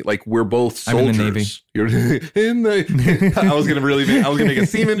Army, like we're both soldiers. I'm in the Navy. You're in the I was gonna make a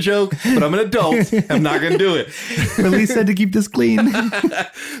seaman joke, but I'm an adult. I'm not gonna do it. Felice said to keep this clean.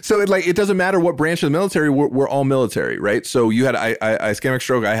 So it doesn't matter what branch of the military, we're all military, right? So you had ischemic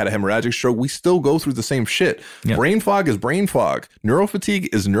stroke, I had a hemorrhagic stroke. We still go through the same shit. Brain fog is brain fog.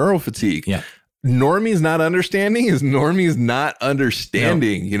 Neurofatigue is neurofatigue. Yeah. Normie's not understanding is Normie's not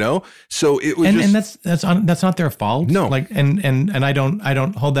understanding, you know? So it was and that's not their fault. No. Like, and I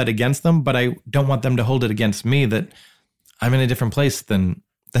don't hold that against them, but I don't want them to hold it against me that I'm in a different place than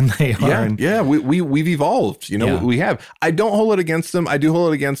they are. Yeah. We've evolved, you know, we have. I don't hold it against them. I do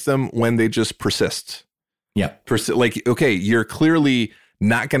hold it against them when they just persist. Yeah. Like, okay, you're clearly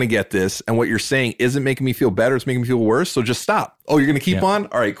not going to get this. And what you're saying isn't making me feel better. It's making me feel worse. So just stop. Oh, you're going to keep on?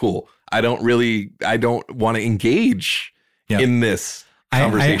 All right, cool. I don't want to engage in this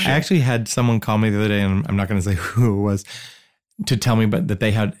conversation. I actually had someone call me the other day, and I'm not going to say who it was. to tell me that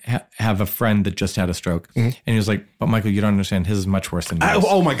they have a friend that just had a stroke. And he was like, but Michael, you don't understand. His is much worse than yours.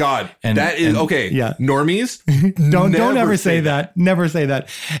 Oh my God. That is okay. Yeah. Normies. don't ever say that. Never say that.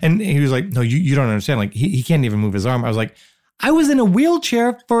 And he was like, no, you don't understand. Like he can't even move his arm. I was like, I was in a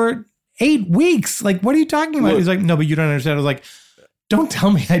wheelchair for 8 weeks. Like, what are you talking about? He's like, no, but you don't understand. I was like, don't tell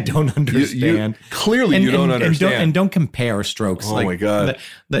me I don't understand. Clearly you don't understand. And don't compare strokes. Oh my God.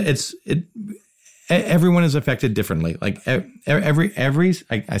 Everyone is affected differently. Like every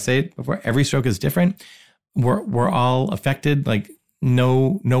I say it before, every stroke is different. We're all affected. Like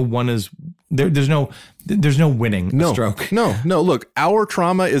no one is there. There's no winning a stroke. No. Look, our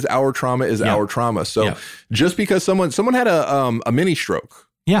trauma is our trauma is our trauma. So just because someone had a mini stroke.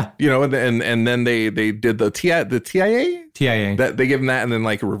 Yeah. And then they did the TIA that they give them that and then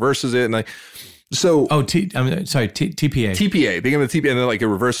like it reverses it and like. So TPA. They gave them the TPA and then like it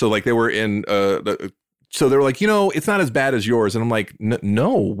reversed. So like they were in so they were like, it's not as bad as yours. And I'm like,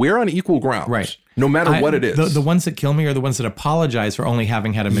 no, we're on equal ground. Right. No matter what it is. The ones that kill me are the ones that apologize for only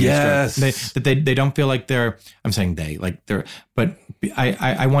having had a mini stroke. They don't feel like I'm saying but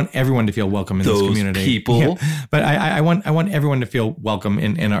I want everyone to feel welcome in this community. Those people. Yeah. But I want everyone to feel welcome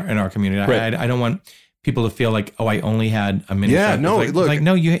in our community. Right. I don't want people to feel like, I only had a mini stroke. No, look.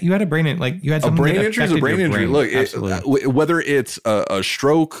 No, you had a brain, you had something a brain injury is a brain injury. Look, whether it's a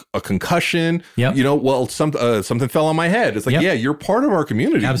stroke, a concussion, something fell on my head. It's like, you're part of our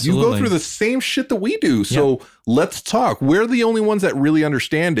community. Absolutely. You go through the same shit that we do. So let's talk. We're the only ones that really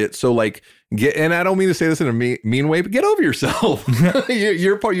understand it. So like, and I don't mean to say this in a mean way, but get over yourself.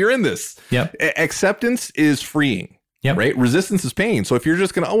 You're in this. Yep. Acceptance is freeing. Yep. Right. Resistance is pain. So if you're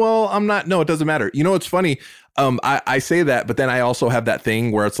just going to, I'm not. No, it doesn't matter. It's funny. I say that, but then I also have that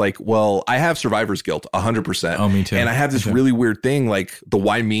thing where it's like, I have survivor's guilt 100%. Oh, me too. And I have this really weird thing like the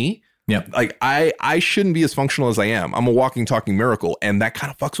why me? Yep. Like I shouldn't be as functional as I am. I'm a walking, talking miracle. And that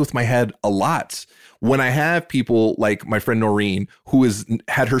kind of fucks with my head a lot. When I have people like my friend Noreen, who has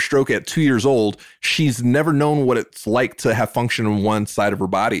had her stroke at 2 years old, she's never known what it's like to have function on one side of her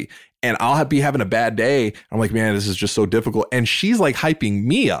body. And I'll be having a bad day. I'm like, man, this is just so difficult. And she's like hyping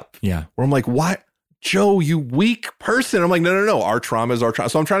me up. Yeah. Where I'm like, what? Joe, you weak person. I'm like, no. Our trauma is our trauma.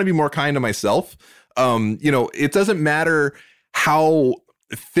 So I'm trying to be more kind to myself. It doesn't matter how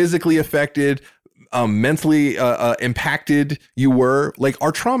physically affected, mentally impacted you were. Like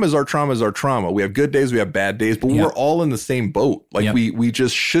our trauma is our trauma is our trauma. We have good days, we have bad days, but we're all in the same boat. Like we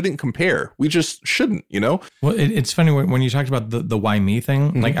just shouldn't compare. We just shouldn't, Well, it's funny when you talked about the why me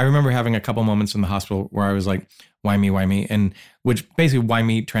thing. Mm-hmm. Like I remember having a couple moments in the hospital where I was like, why me? And which basically why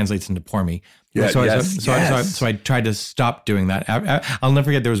me translates into poor me. Yeah, so I tried to stop doing that. I'll never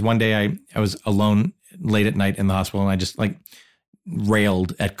forget. There was one day I was alone late at night in the hospital, and I just like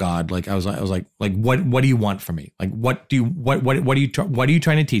railed at God. Like I was like, what do you want from me? Like, what are you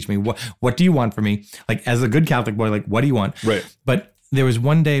trying to teach me? What do you want from me? Like as a good Catholic boy, like, what do you want? Right. But there was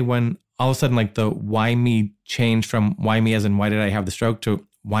one day when all of a sudden, like the why me changed from why me as in why did I have the stroke to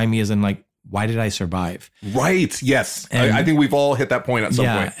why me as in like, why did I survive? Right. Yes. And I think we've all hit that point at some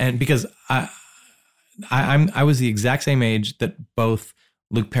point. And because I was the exact same age that both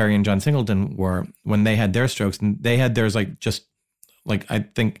Luke Perry and John Singleton were when they had their strokes, and they had theirs like just like I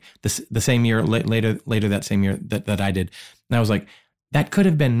think the same year later that same year that I did, and I was like, that could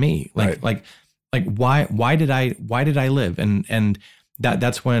have been me. Like why did I live? And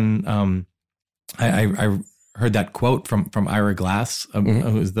that's when I heard that quote from Ira Glass,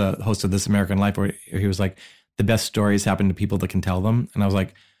 who's the host of This American Life, where he was like, the best stories happen to people that can tell them. And I was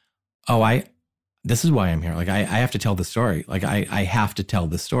like, this is why I'm here. Like I have to tell the story. Like I have to tell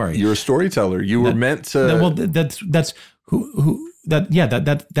the story. You're a storyteller. You were meant to. Well, that's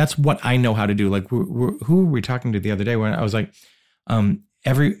that's what I know how to do. Like who were we talking to the other day when I was like,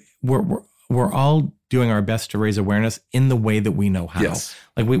 we're all doing our best to raise awareness in the way that we know how. Yes.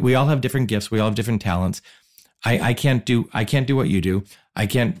 Like we all have different gifts. We all have different talents. I can't do what you do. I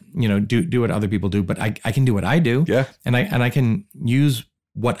can't, do what other people do, but I can do what I do. Yeah. And I can use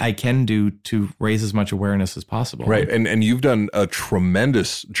what I can do to raise as much awareness as possible. Right. And you've done a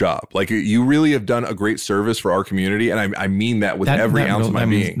tremendous job. Like you really have done a great service for our community. And I mean that with every ounce of my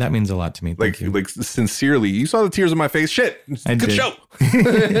being. That means a lot to me. Like sincerely, you saw the tears on my face. Shit. Good show.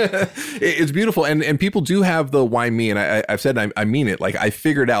 It's beautiful. And people do have the why me. And I've said, I mean it. Like I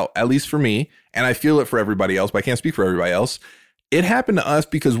figured out, at least for me, and I feel it for everybody else, but I can't speak for everybody else. It happened to us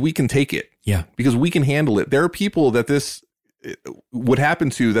because we can take it. Yeah. Because we can handle it. There are people that this would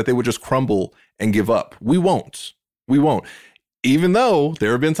happen to that they would just crumble and give up. We won't. Even though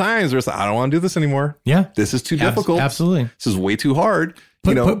there have been times where it's like, I don't want to do this anymore. Yeah. This is too difficult. Absolutely. This is way too hard.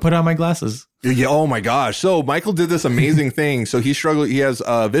 Put on my glasses. Yeah. Oh my gosh. So Michael did this amazing thing. So he has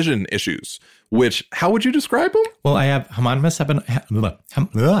vision issues, which, how would you describe them? Well, I have homonymous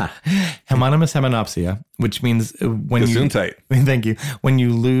hemonopsia, which means when thank you. When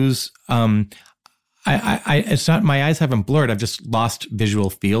you lose, it's not, my eyes haven't blurred. I've just lost visual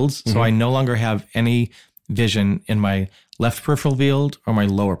fields. So I no longer have any vision in my left peripheral field or my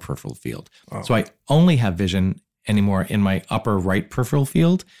lower peripheral field. Oh. So I only have vision anymore in my upper right peripheral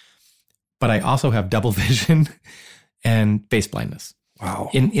field, but I also have double vision and face blindness. Wow.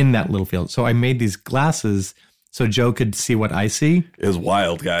 In that little field. So I made these glasses so Joe could see what I see. It was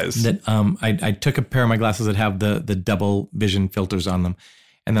wild, guys. That I took a pair of my glasses that have the double vision filters on them,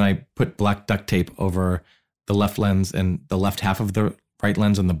 and then I put black duct tape over the left lens and the left half of the right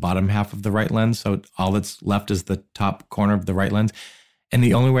lens and the bottom half of the right lens. So all that's left is the top corner of the right lens. And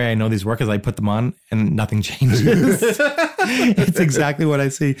the only way I know these work is I put them on and nothing changes. It's exactly what I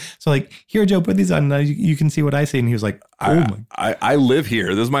see. So like, here, Joe, put these on. Now you can see what I see. And he was like, I live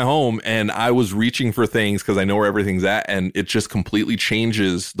here. This is my home. And I was reaching for things because I know where everything's at. And it just completely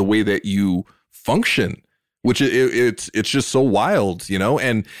changes the way that you function, which it's just so wild,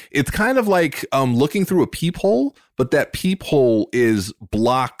 and it's kind of like looking through a peephole, but that peephole is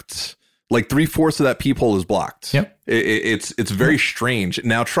blocked. Like 3/4 of that peephole is blocked. Yep. It's very strange.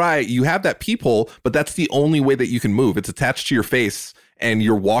 Now you have that peephole, but that's the only way that you can move. It's attached to your face and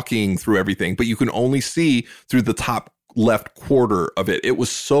you're walking through everything, but you can only see through the top left quarter of it. It was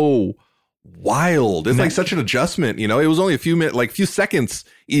so wild. It's like such an adjustment, It was only a few seconds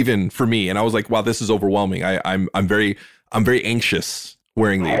even for me. And I was like, wow, this is overwhelming. I'm very anxious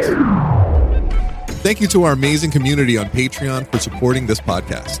wearing these. Thank you to our amazing community on Patreon for supporting this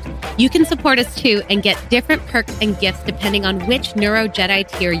podcast. You can support us too and get different perks and gifts depending on which Neuro Jedi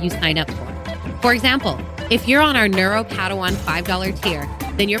tier you sign up for. For example, if you're on our Neuro Padawan $5 tier,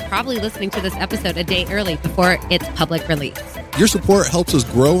 then you're probably listening to this episode a day early before its public release. Your support helps us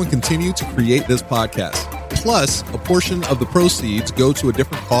grow and continue to create this podcast. Plus, a portion of the proceeds go to a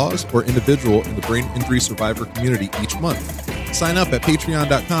different cause or individual in the brain injury survivor community each month. Sign up at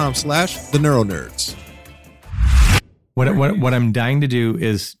patreon.com/theneuronerds. What I'm dying to do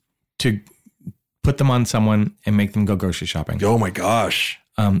is to put them on someone and make them go grocery shopping. Oh my gosh.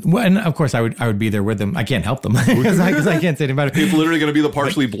 And of course I would be there with them. I can't help them because I can't say anything about it. It's literally going to be the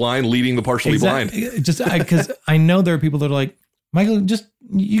partially blind leading the partially blind. Just because I know there are people that are like, Michael,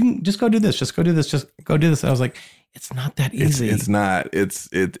 you can just go do this. Just go do this. Just go do this. I was like, it's not that easy. It's not. It's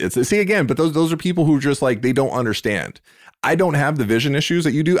see again, but those are people who are just like, they don't understand. I don't have the vision issues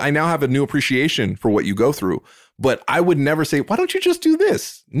that you do. I now have a new appreciation for what you go through, but I would never say, why don't you just do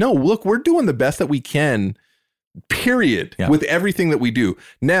this? No, look, we're doing the best that we can, period, with everything that we do.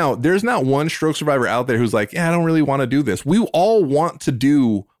 Now, there's not one stroke survivor out there who's like, yeah, I don't really want to do this. We all want to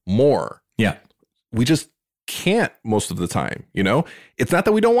do more. Yeah. We just can't most of the time, It's not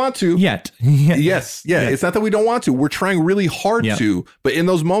that we don't want to yet. Yes. Yeah. It's not that we don't want to. We're trying really hard to, but in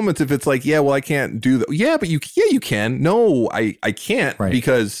those moments, if it's like, yeah, well, I can't do that. Yeah, but you can. No, I can't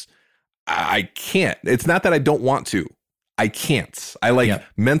because I can't. It's not that I don't want to. I can't. I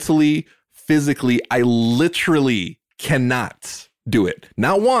mentally, physically, I literally cannot do it.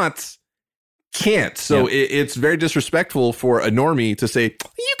 Not want, can't. So it's very disrespectful for a normie to say,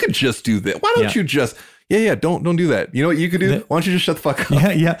 you could just do that. Why don't you just... Yeah, don't do that. You know what you could do? Why don't you just shut the fuck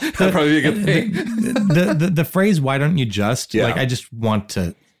up? Yeah. That'd probably be a good thing. The phrase, why don't you just, like, I just want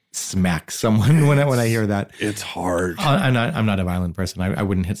to smack someone when I hear that. It's hard. I'm not a violent person. I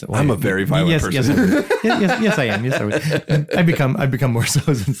wouldn't hit someone. I'm a very violent person. Yes, I am. Yes, I would. I've become more so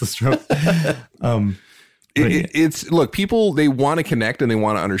since the stroke. It's look, people, they want to connect and they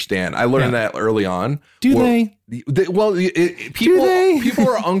want to understand. I learned that early on. People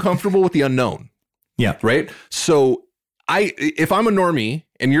are uncomfortable with the unknown. Yeah. Right. So if I'm a normie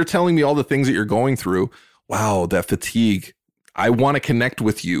and you're telling me all the things that you're going through, wow, that fatigue, I want to connect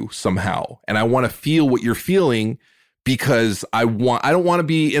with you somehow. And I want to feel what you're feeling because I don't want to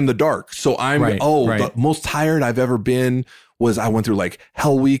be in the dark. So the most tired I've ever been was I went through like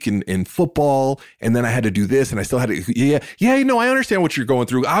hell week in football, and then I had to do this and I still had to, I understand what you're going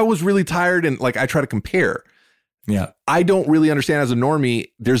through. I was really tired, and like I try to compare. Yeah. I don't really understand as a normie.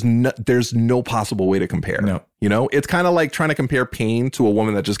 There's no possible way to compare. No. It's kind of like trying to compare pain to a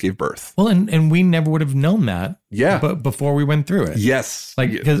woman that just gave birth. Well, and we never would have known that. Yeah. But before we went through it. Yes. Like,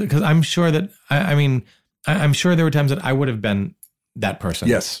 because I'm sure that, I'm sure there were times that I would have been that person.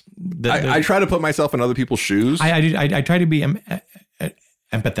 Yes. I try to put myself in other people's shoes. I try to be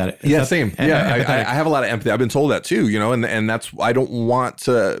empathetic. Same. I have a lot of empathy. I've been told that too, and that's, I don't want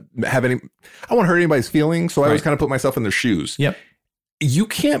to have I want to hurt anybody's feelings. So I always kind of put myself in their shoes. Yep. You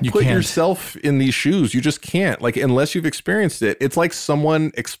can't put yourself in these shoes. You just can't. Like, unless you've experienced it. It's like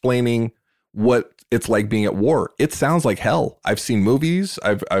someone explaining what it's like being at war. It sounds like hell. I've seen movies.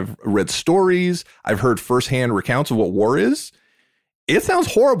 I've read stories. I've heard firsthand recounts of what war is. It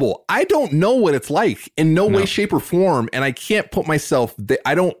sounds horrible. I don't know what it's like in no way, shape, or form. And I can't put myself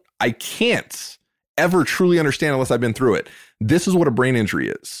I can't ever truly understand unless I've been through it. This is what a brain injury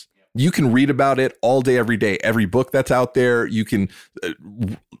is. You can read about it all day, every day, every book that's out there. You can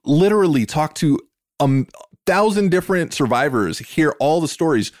literally talk to 1,000 different survivors, hear all the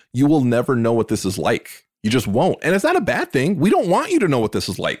stories. You will never know what this is like. You just won't. And it's not a bad thing. We don't want you to know what this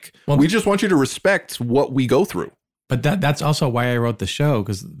is like. Well, we just want you to respect what we go through. But that's also why I wrote the show,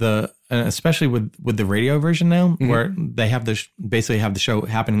 because especially with the radio version now, where they have basically have the show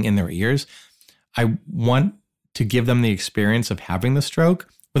happening in their ears. I want to give them the experience of having the stroke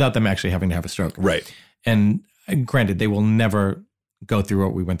without them actually having to have a stroke. Right. And granted, they will never go through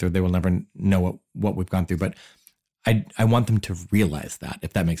what we went through. They will never know what we've gone through. But I want them to realize that,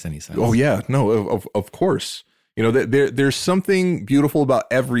 if that makes any sense. Oh, yeah. No, of course. You know, there's something beautiful about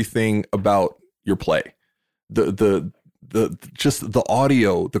everything about your play. The just the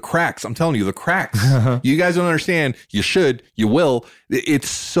audio, the cracks. I'm telling you, the cracks. You guys don't understand. You should. You will.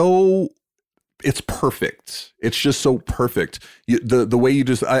 It's perfect. It's just so perfect. The way you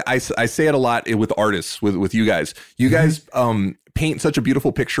just, I say it a lot with artists, with you guys. You guys paint such a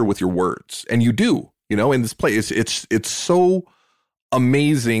beautiful picture with your words, and you do. You know, in this play, it's so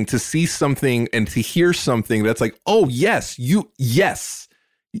amazing to see something and to hear something that's like, oh yes,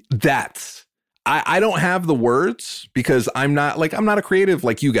 that's. I don't have the words because I'm not a creative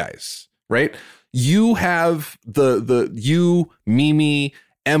like you guys, right? You have you, Mimi,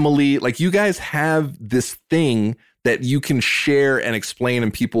 Emily, like you guys have this thing that you can share and explain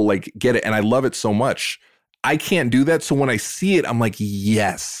and people like get it. And I love it so much. I can't do that. So when I see it, I'm like,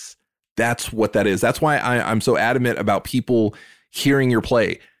 yes, that's what that is. That's why I'm so adamant about people hearing your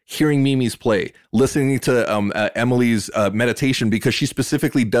play, hearing Mimi's play, listening to Emily's meditation, because she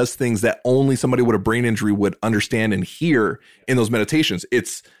specifically does things that only somebody with a brain injury would understand and hear in those meditations.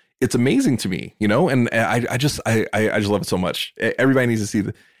 It's amazing to me, you know, and I just love it so much. Everybody needs to see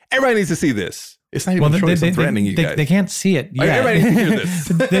this. Everybody needs to see this. It's not even threatening you guys. They can't see it yet. Everybody needs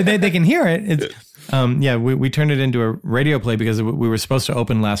to hear this. they can hear it. It's, we turned it into a radio play because we were supposed to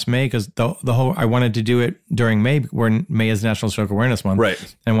open last May, because the whole, I wanted to do it during May, where May is National Stroke Awareness Month.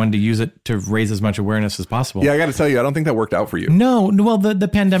 Right. And wanted to use it to raise as much awareness as possible. Yeah, I got to tell you, I don't think that worked out for you. No, well, the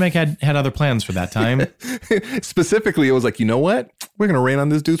pandemic had other plans for that time. Specifically, it was like, you know what? We're going to rain on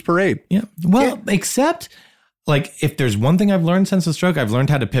this dude's parade. Yeah. Well, except... like, if there's one thing I've learned since the stroke, I've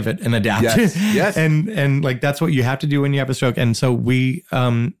learned how to pivot and adapt. Yes. and like, that's what you have to do when you have a stroke. And so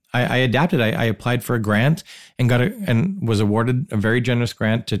I adapted. I applied for a grant and was awarded a very generous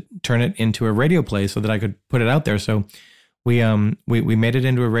grant to turn it into a radio play so that I could put it out there. So we made it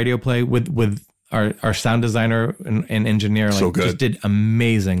into a radio play with our sound designer and engineer. So good. Just did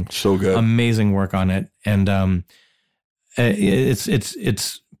amazing work on it. And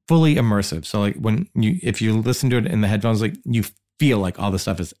it's fully immersive. So like if you listen to it in the headphones, like you feel like all this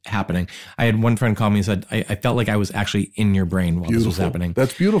stuff is happening. I had one friend call me and said, I felt like I was actually in your brain while this was happening.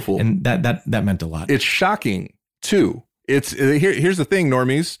 That's beautiful. And that meant a lot. It's shocking too. It's here's the thing,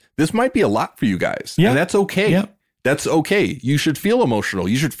 normies. This might be a lot for you guys. Yeah. And that's okay. Yeah. That's okay. You should feel emotional.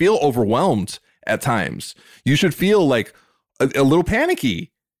 You should feel overwhelmed at times. You should feel like a little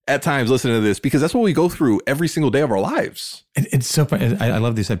panicky at times listening to this, because that's what we go through every single day of our lives. It's so funny. I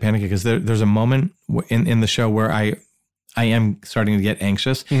love you said panicky, because there's a moment in the show where I am starting to get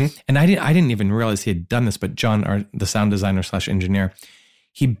anxious. Mm-hmm. And I didn't even realize he had done this, but John, the sound designer / engineer,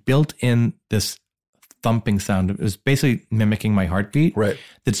 he built in this thumping sound. It was basically mimicking my heartbeat. Right.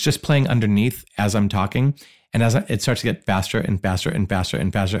 That's just playing underneath as I'm talking. And as it starts to get faster and faster and faster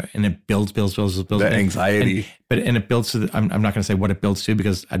and faster, and it builds. That anxiety. And it builds to, I'm not going to say what it builds to,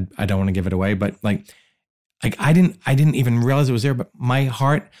 because I don't want to give it away, but like I didn't even realize it was there, but my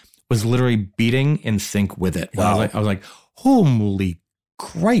heart was literally beating in sync with it. Wow. I was like, holy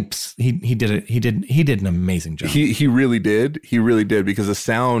cripes. He did it. He did an amazing job. He really did. He really did, because the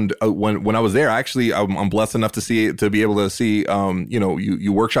sound, when I was there, actually, I'm blessed enough to be able to see,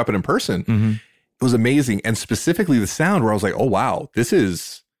 you workshop it in person. Mm-hmm. It was amazing. And specifically the sound, where I was like, oh, wow, this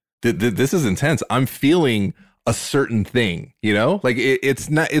is intense. I'm feeling a certain thing, you know, like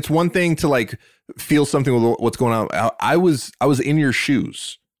it's one thing to like feel something with what's going on. I was in your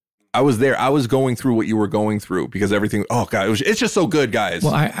shoes. I was there. I was going through what you were going through, because everything, oh God, it's just so good, guys.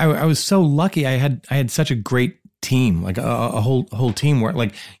 Well, I was so lucky. I had such a great team, like a whole team where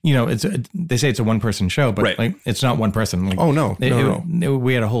like, you know, they say it's a 1-person show, but like it's not one person. Like, no.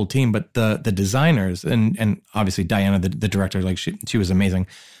 We had a whole team, but the designers and obviously Diana, the director, like she was amazing.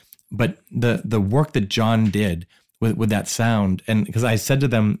 But the work that John did with that sound, and because I said to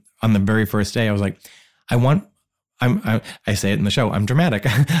them on the very first day, I was like, I say it in the show, I'm dramatic.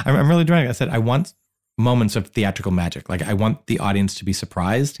 I'm really dramatic. I said, I want moments of theatrical magic. Like I want the audience to be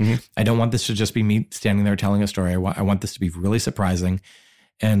surprised. Mm-hmm. I don't want this to just be me standing there telling a story. I want this to be really surprising.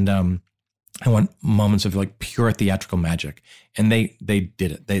 And I want moments of like pure theatrical magic. And they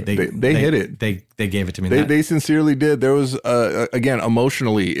did it. They hit it. They gave it to me. They sincerely did. There was again,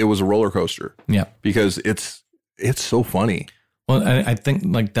 emotionally, it was a roller coaster. Yeah. Because it's so funny. Well, I think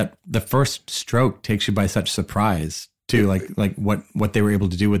like that the first stroke takes you by such surprise too, like what they were able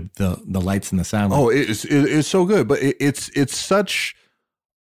to do with the lights and the sound. Oh, it's so good, but it's a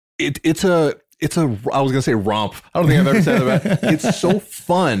I was gonna say romp. I don't think I've ever said that. It's so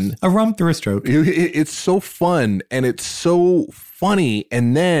fun. A romp through a stroke. It's so fun and it's so funny,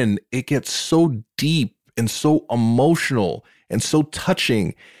 and then it gets so deep and so emotional and so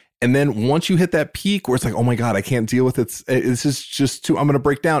touching. And then once you hit that peak where it's like, oh my God, I can't deal with it. This is just too, I'm going to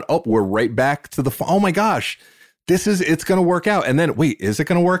break down. Oh, we're right back to oh my gosh, it's going to work out. And then wait, is it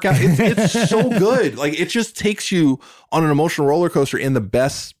going to work out? It's so good. Like it just takes you on an emotional roller coaster in the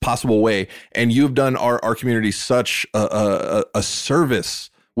best possible way. And you've done our community such a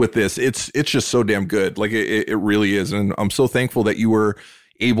service with this. It's just so damn good. Like it really is. And I'm so thankful that you were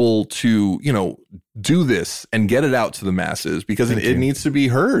able to, you know, do this and get it out to the masses, because it needs to be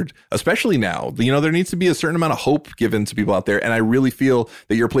heard, especially now. You know, there needs to be a certain amount of hope given to people out there. And I really feel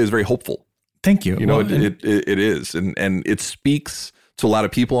that your play is very hopeful. Thank you. You know, it is. And it speaks to a lot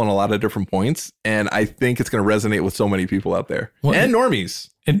of people on a lot of different points. And I think it's going to resonate with so many people out there and normies.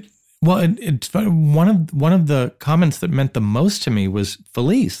 It's one of the comments that meant the most to me was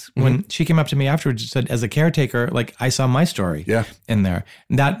Felice when she came up to me afterwards and said, as a caretaker, like I saw my story in there.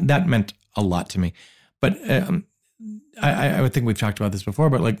 And that meant a lot to me. But I would think we've talked about this before,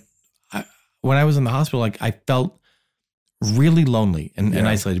 but like when I was in the hospital, like I felt really lonely and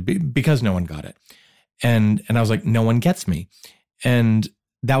isolated because no one got it. And I was like, no one gets me. And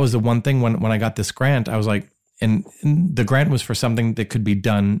that was the one thing when I got this grant, I was like, and the grant was for something that could be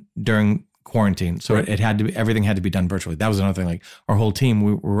done during quarantine. So it had to be, everything had to be done virtually. That was another thing. Like our whole team,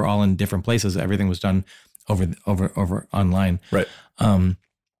 we were all in different places. Everything was done over online. Right.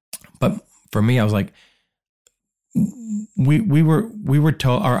 But for me, I was like, we were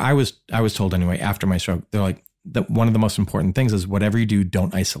told, or I was told anyway, after my stroke, they're like, that one of the most important things is whatever you do,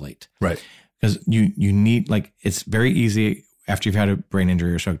 don't isolate. Right. Because you need, like, it's very easy after you've had a brain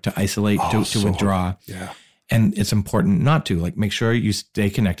injury or stroke to isolate, to withdraw. Yeah. And it's important not to, like, make sure you stay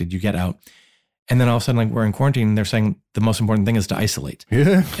connected, you get out. And then all of a sudden, like, we're in quarantine and they're saying the most important thing is to isolate.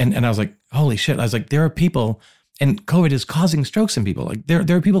 Yeah. And I was like, holy shit. I was like, there are people, and COVID is causing strokes in people. Like there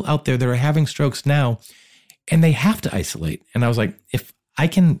are people out there that are having strokes now and they have to isolate. And I was like, if I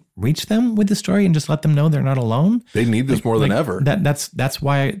can reach them with the story and just let them know they're not alone. They need this more than ever. That's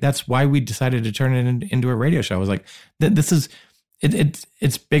why we decided to turn it into a radio show. I was like, this is,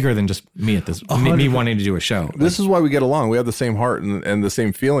 it's bigger than just me at this, me wanting to do a show. This is why we get along. We have the same heart and the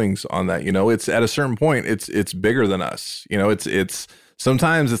same feelings on that. You know, it's at a certain point, it's bigger than us. You know, it's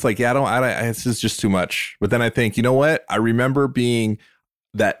sometimes it's like, this is just too much. But then I think, you know what? I remember being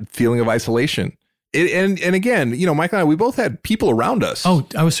that feeling of isolation. And again, you know, Mike and I, we both had people around us. Oh,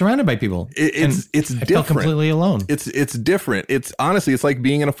 I was surrounded by people. It's different. I felt completely alone. It's different. It's honestly, it's like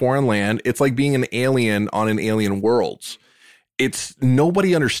being in a foreign land. It's like being an alien on an alien world. It's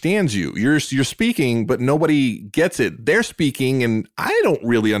nobody understands you. You're speaking, but nobody gets it. They're speaking, and I don't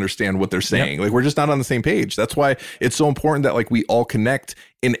really understand what they're saying. Yep. Like we're just not on the same page. That's why it's so important that like we all connect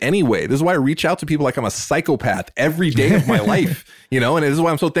in any way. This is why I reach out to people like I'm a psychopath every day of my life. You know, and this is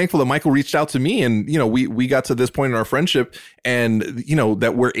why I'm so thankful that Michael reached out to me, and you know, we got to this point in our friendship, and you know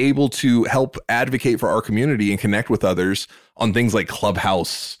that we're able to help advocate for our community and connect with others on things like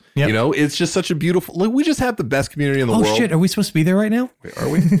Clubhouse. Yep. You know, it's just such a beautiful, look, we just have the best community in the world. Oh shit, are we supposed to be there right now? Wait, are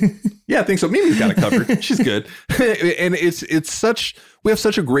we? Yeah, I think so. Mimi's got it covered. She's good. And we have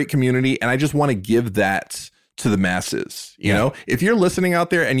such a great community, and I just want to give that to the masses. You know, if you're listening out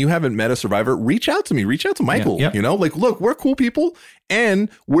there and you haven't met a survivor, reach out to me, reach out to Michael. You know, like, look, we're cool people, and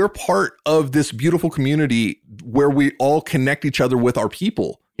we're part of this beautiful community where we all connect each other with our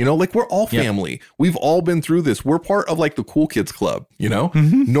people. You know, like we're all family. Yep. We've all been through this. We're part of like the cool kids club, you know,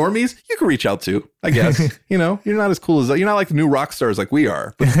 normies you can reach out to, I guess. You know, you're not as cool as you're not like the new rock stars like we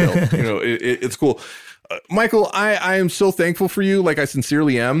are, but still, you know, it's cool. Michael, I am so thankful for you. Like, I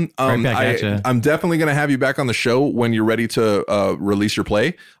sincerely am. Right back at you. I'm definitely going to have you back on the show when you're ready to release your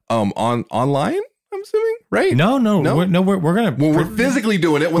play online. I'm assuming, right? No. We're gonna. Well, we're physically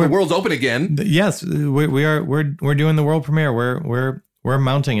doing it when the world's open again. Yes, we are. We're doing the world premiere. We're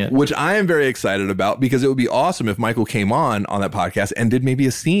mounting it, which I am very excited about, because it would be awesome if Michael came on that podcast and did maybe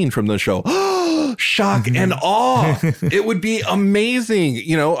a scene from the show. Shock and awe. It would be amazing,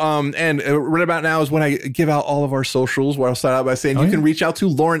 and right about now is when I give out all of our socials, where I'll start out by saying you can reach out to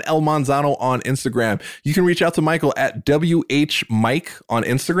Lauren L. Manzano on Instagram. You can reach out to Michael at WH Mike on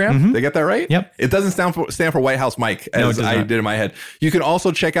Instagram. Did I get that right? Yep. It doesn't stand for White House Mike, as I did in my head. You can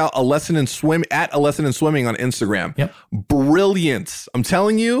also check out A Lesson in Swimming on Instagram. Yep. Brilliant. I'm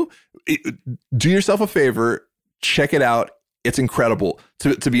telling you, do yourself a favor, check it out. It's incredible.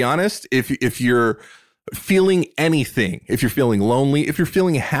 To be honest, if you're feeling anything, if you're feeling lonely, if you're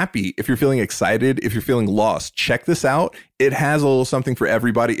feeling happy, if you're feeling excited, if you're feeling lost, check this out. It has a little something for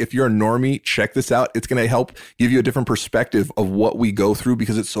everybody. If you're a normie, check this out. It's going to help give you a different perspective of what we go through,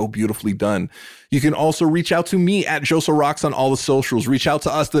 because it's so beautifully done. You can also reach out to me at Joso Rocks on all the socials. Reach out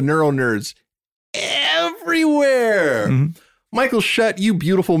to us, the Neuro Nerds, everywhere. Michael Shutt, you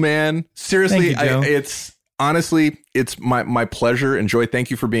beautiful man. Seriously, it's my pleasure and joy.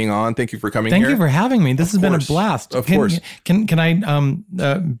 Thank you for being on. Thank you for coming here. Thank you for having me. This has been a blast. Of course. Can I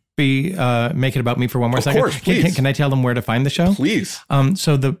make it about me for one more second? Of course, please. Can I tell them where to find the show? Please.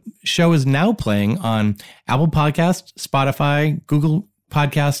 So the show is now playing on Apple Podcasts, Spotify, Google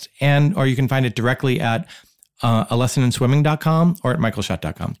Podcasts, or you can find it directly at alessoninswimming.com or at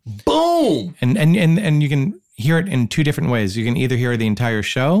michaelshutt.com. Boom! And you can hear it in two different ways. You can either hear the entire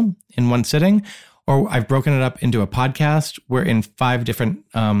show in one sitting, or I've broken it up into a podcast. We're in 5 different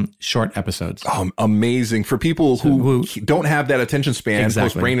short episodes. Amazing. For people who don't have that attention span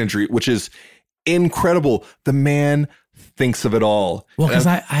post brain injury, which is incredible. The man thinks of it all. Well, because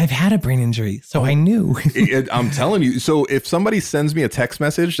I've had a brain injury, so I knew. I'm telling you. So if somebody sends me a text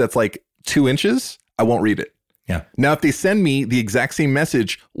message that's like 2 inches, I won't read it. Yeah. Now, if they send me the exact same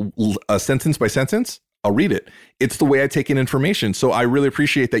message, sentence by sentence, I'll read it. It's the way I take in information. So I really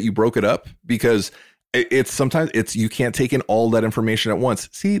appreciate that you broke it up, because sometimes you can't take in all that information at once.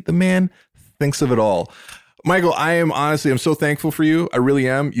 See, the man thinks of it all. Michael, I'm so thankful for you. I really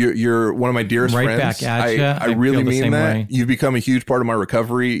am. You're one of my dearest friends. Right back at you. I really mean that. Way. You've become a huge part of my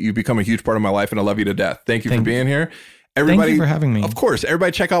recovery. You've become a huge part of my life, and I love you to death. Thank you for being here. Everybody, thank you for having me. Of course,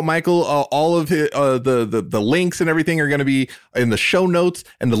 everybody check out Michael. All of his, the links and everything are going to be in the show notes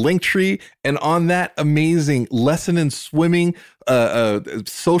and the link tree. And on that amazing lesson in swimming,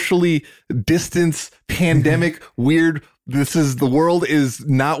 socially distanced, pandemic, weird. The world is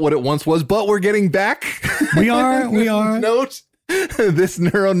not what it once was, but we're getting back. We are. Note, this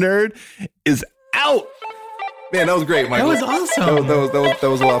Neuro Nerd is out. Man, that was great, Michael. That was awesome. That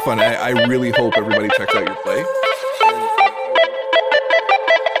was a lot of fun. I really hope everybody checks out your play.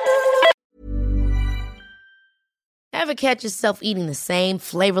 Ever catch yourself eating the same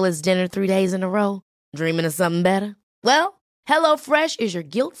flavorless dinner 3 days in a row? Dreaming of something better? Well, HelloFresh is your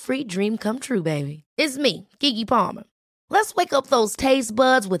guilt-free dream come true, baby. It's me, Keke Palmer. Let's wake up those taste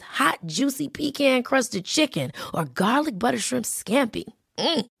buds with hot, juicy pecan-crusted chicken or garlic butter shrimp scampi.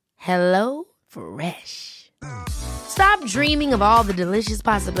 Hello Fresh. Stop dreaming of all the delicious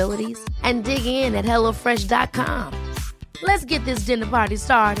possibilities and dig in at HelloFresh.com. Let's get this dinner party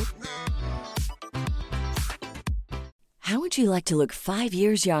started. How would you like to look 5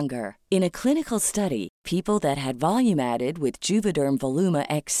 years younger? In a clinical study, people that had volume added with Juvederm Voluma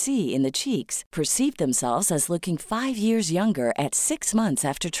XC in the cheeks perceived themselves as looking 5 years younger at 6 months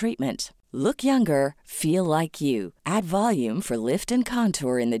after treatment. Look younger, feel like you. Add volume for lift and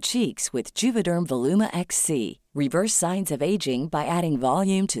contour in the cheeks with Juvederm Voluma XC. Reverse signs of aging by adding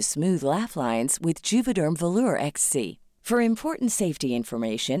volume to smooth laugh lines with Juvederm Volure XC. For important safety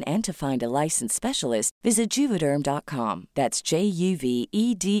information and to find a licensed specialist, visit Juvederm.com. That's JUVEDERM.com.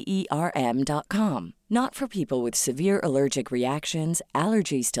 Not for people with severe allergic reactions,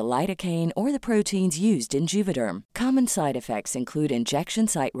 allergies to lidocaine, or the proteins used in Juvederm. Common side effects include injection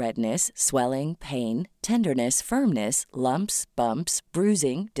site redness, swelling, pain, tenderness, firmness, lumps, bumps,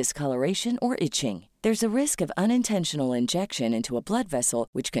 bruising, discoloration, or itching. There's a risk of unintentional injection into a blood vessel,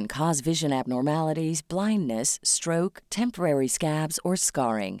 which can cause vision abnormalities, blindness, stroke, temporary scabs, or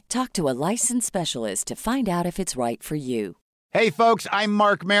scarring. Talk to a licensed specialist to find out if it's right for you. Hey, folks, I'm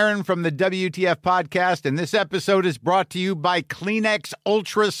Mark Maron from the WTF Podcast, and this episode is brought to you by Kleenex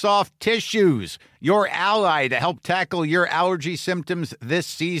Ultra Soft Tissues, your ally to help tackle your allergy symptoms this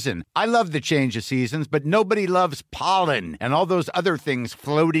season. I love the change of seasons, but nobody loves pollen and all those other things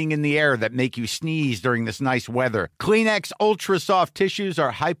floating in the air that make you sneeze during this nice weather. Kleenex Ultra Soft Tissues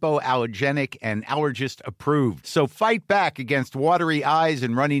are hypoallergenic and allergist approved. So fight back against watery eyes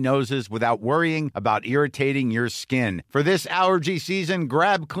and runny noses without worrying about irritating your skin. For this allergy season,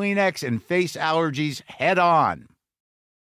 grab Kleenex and face allergies head on.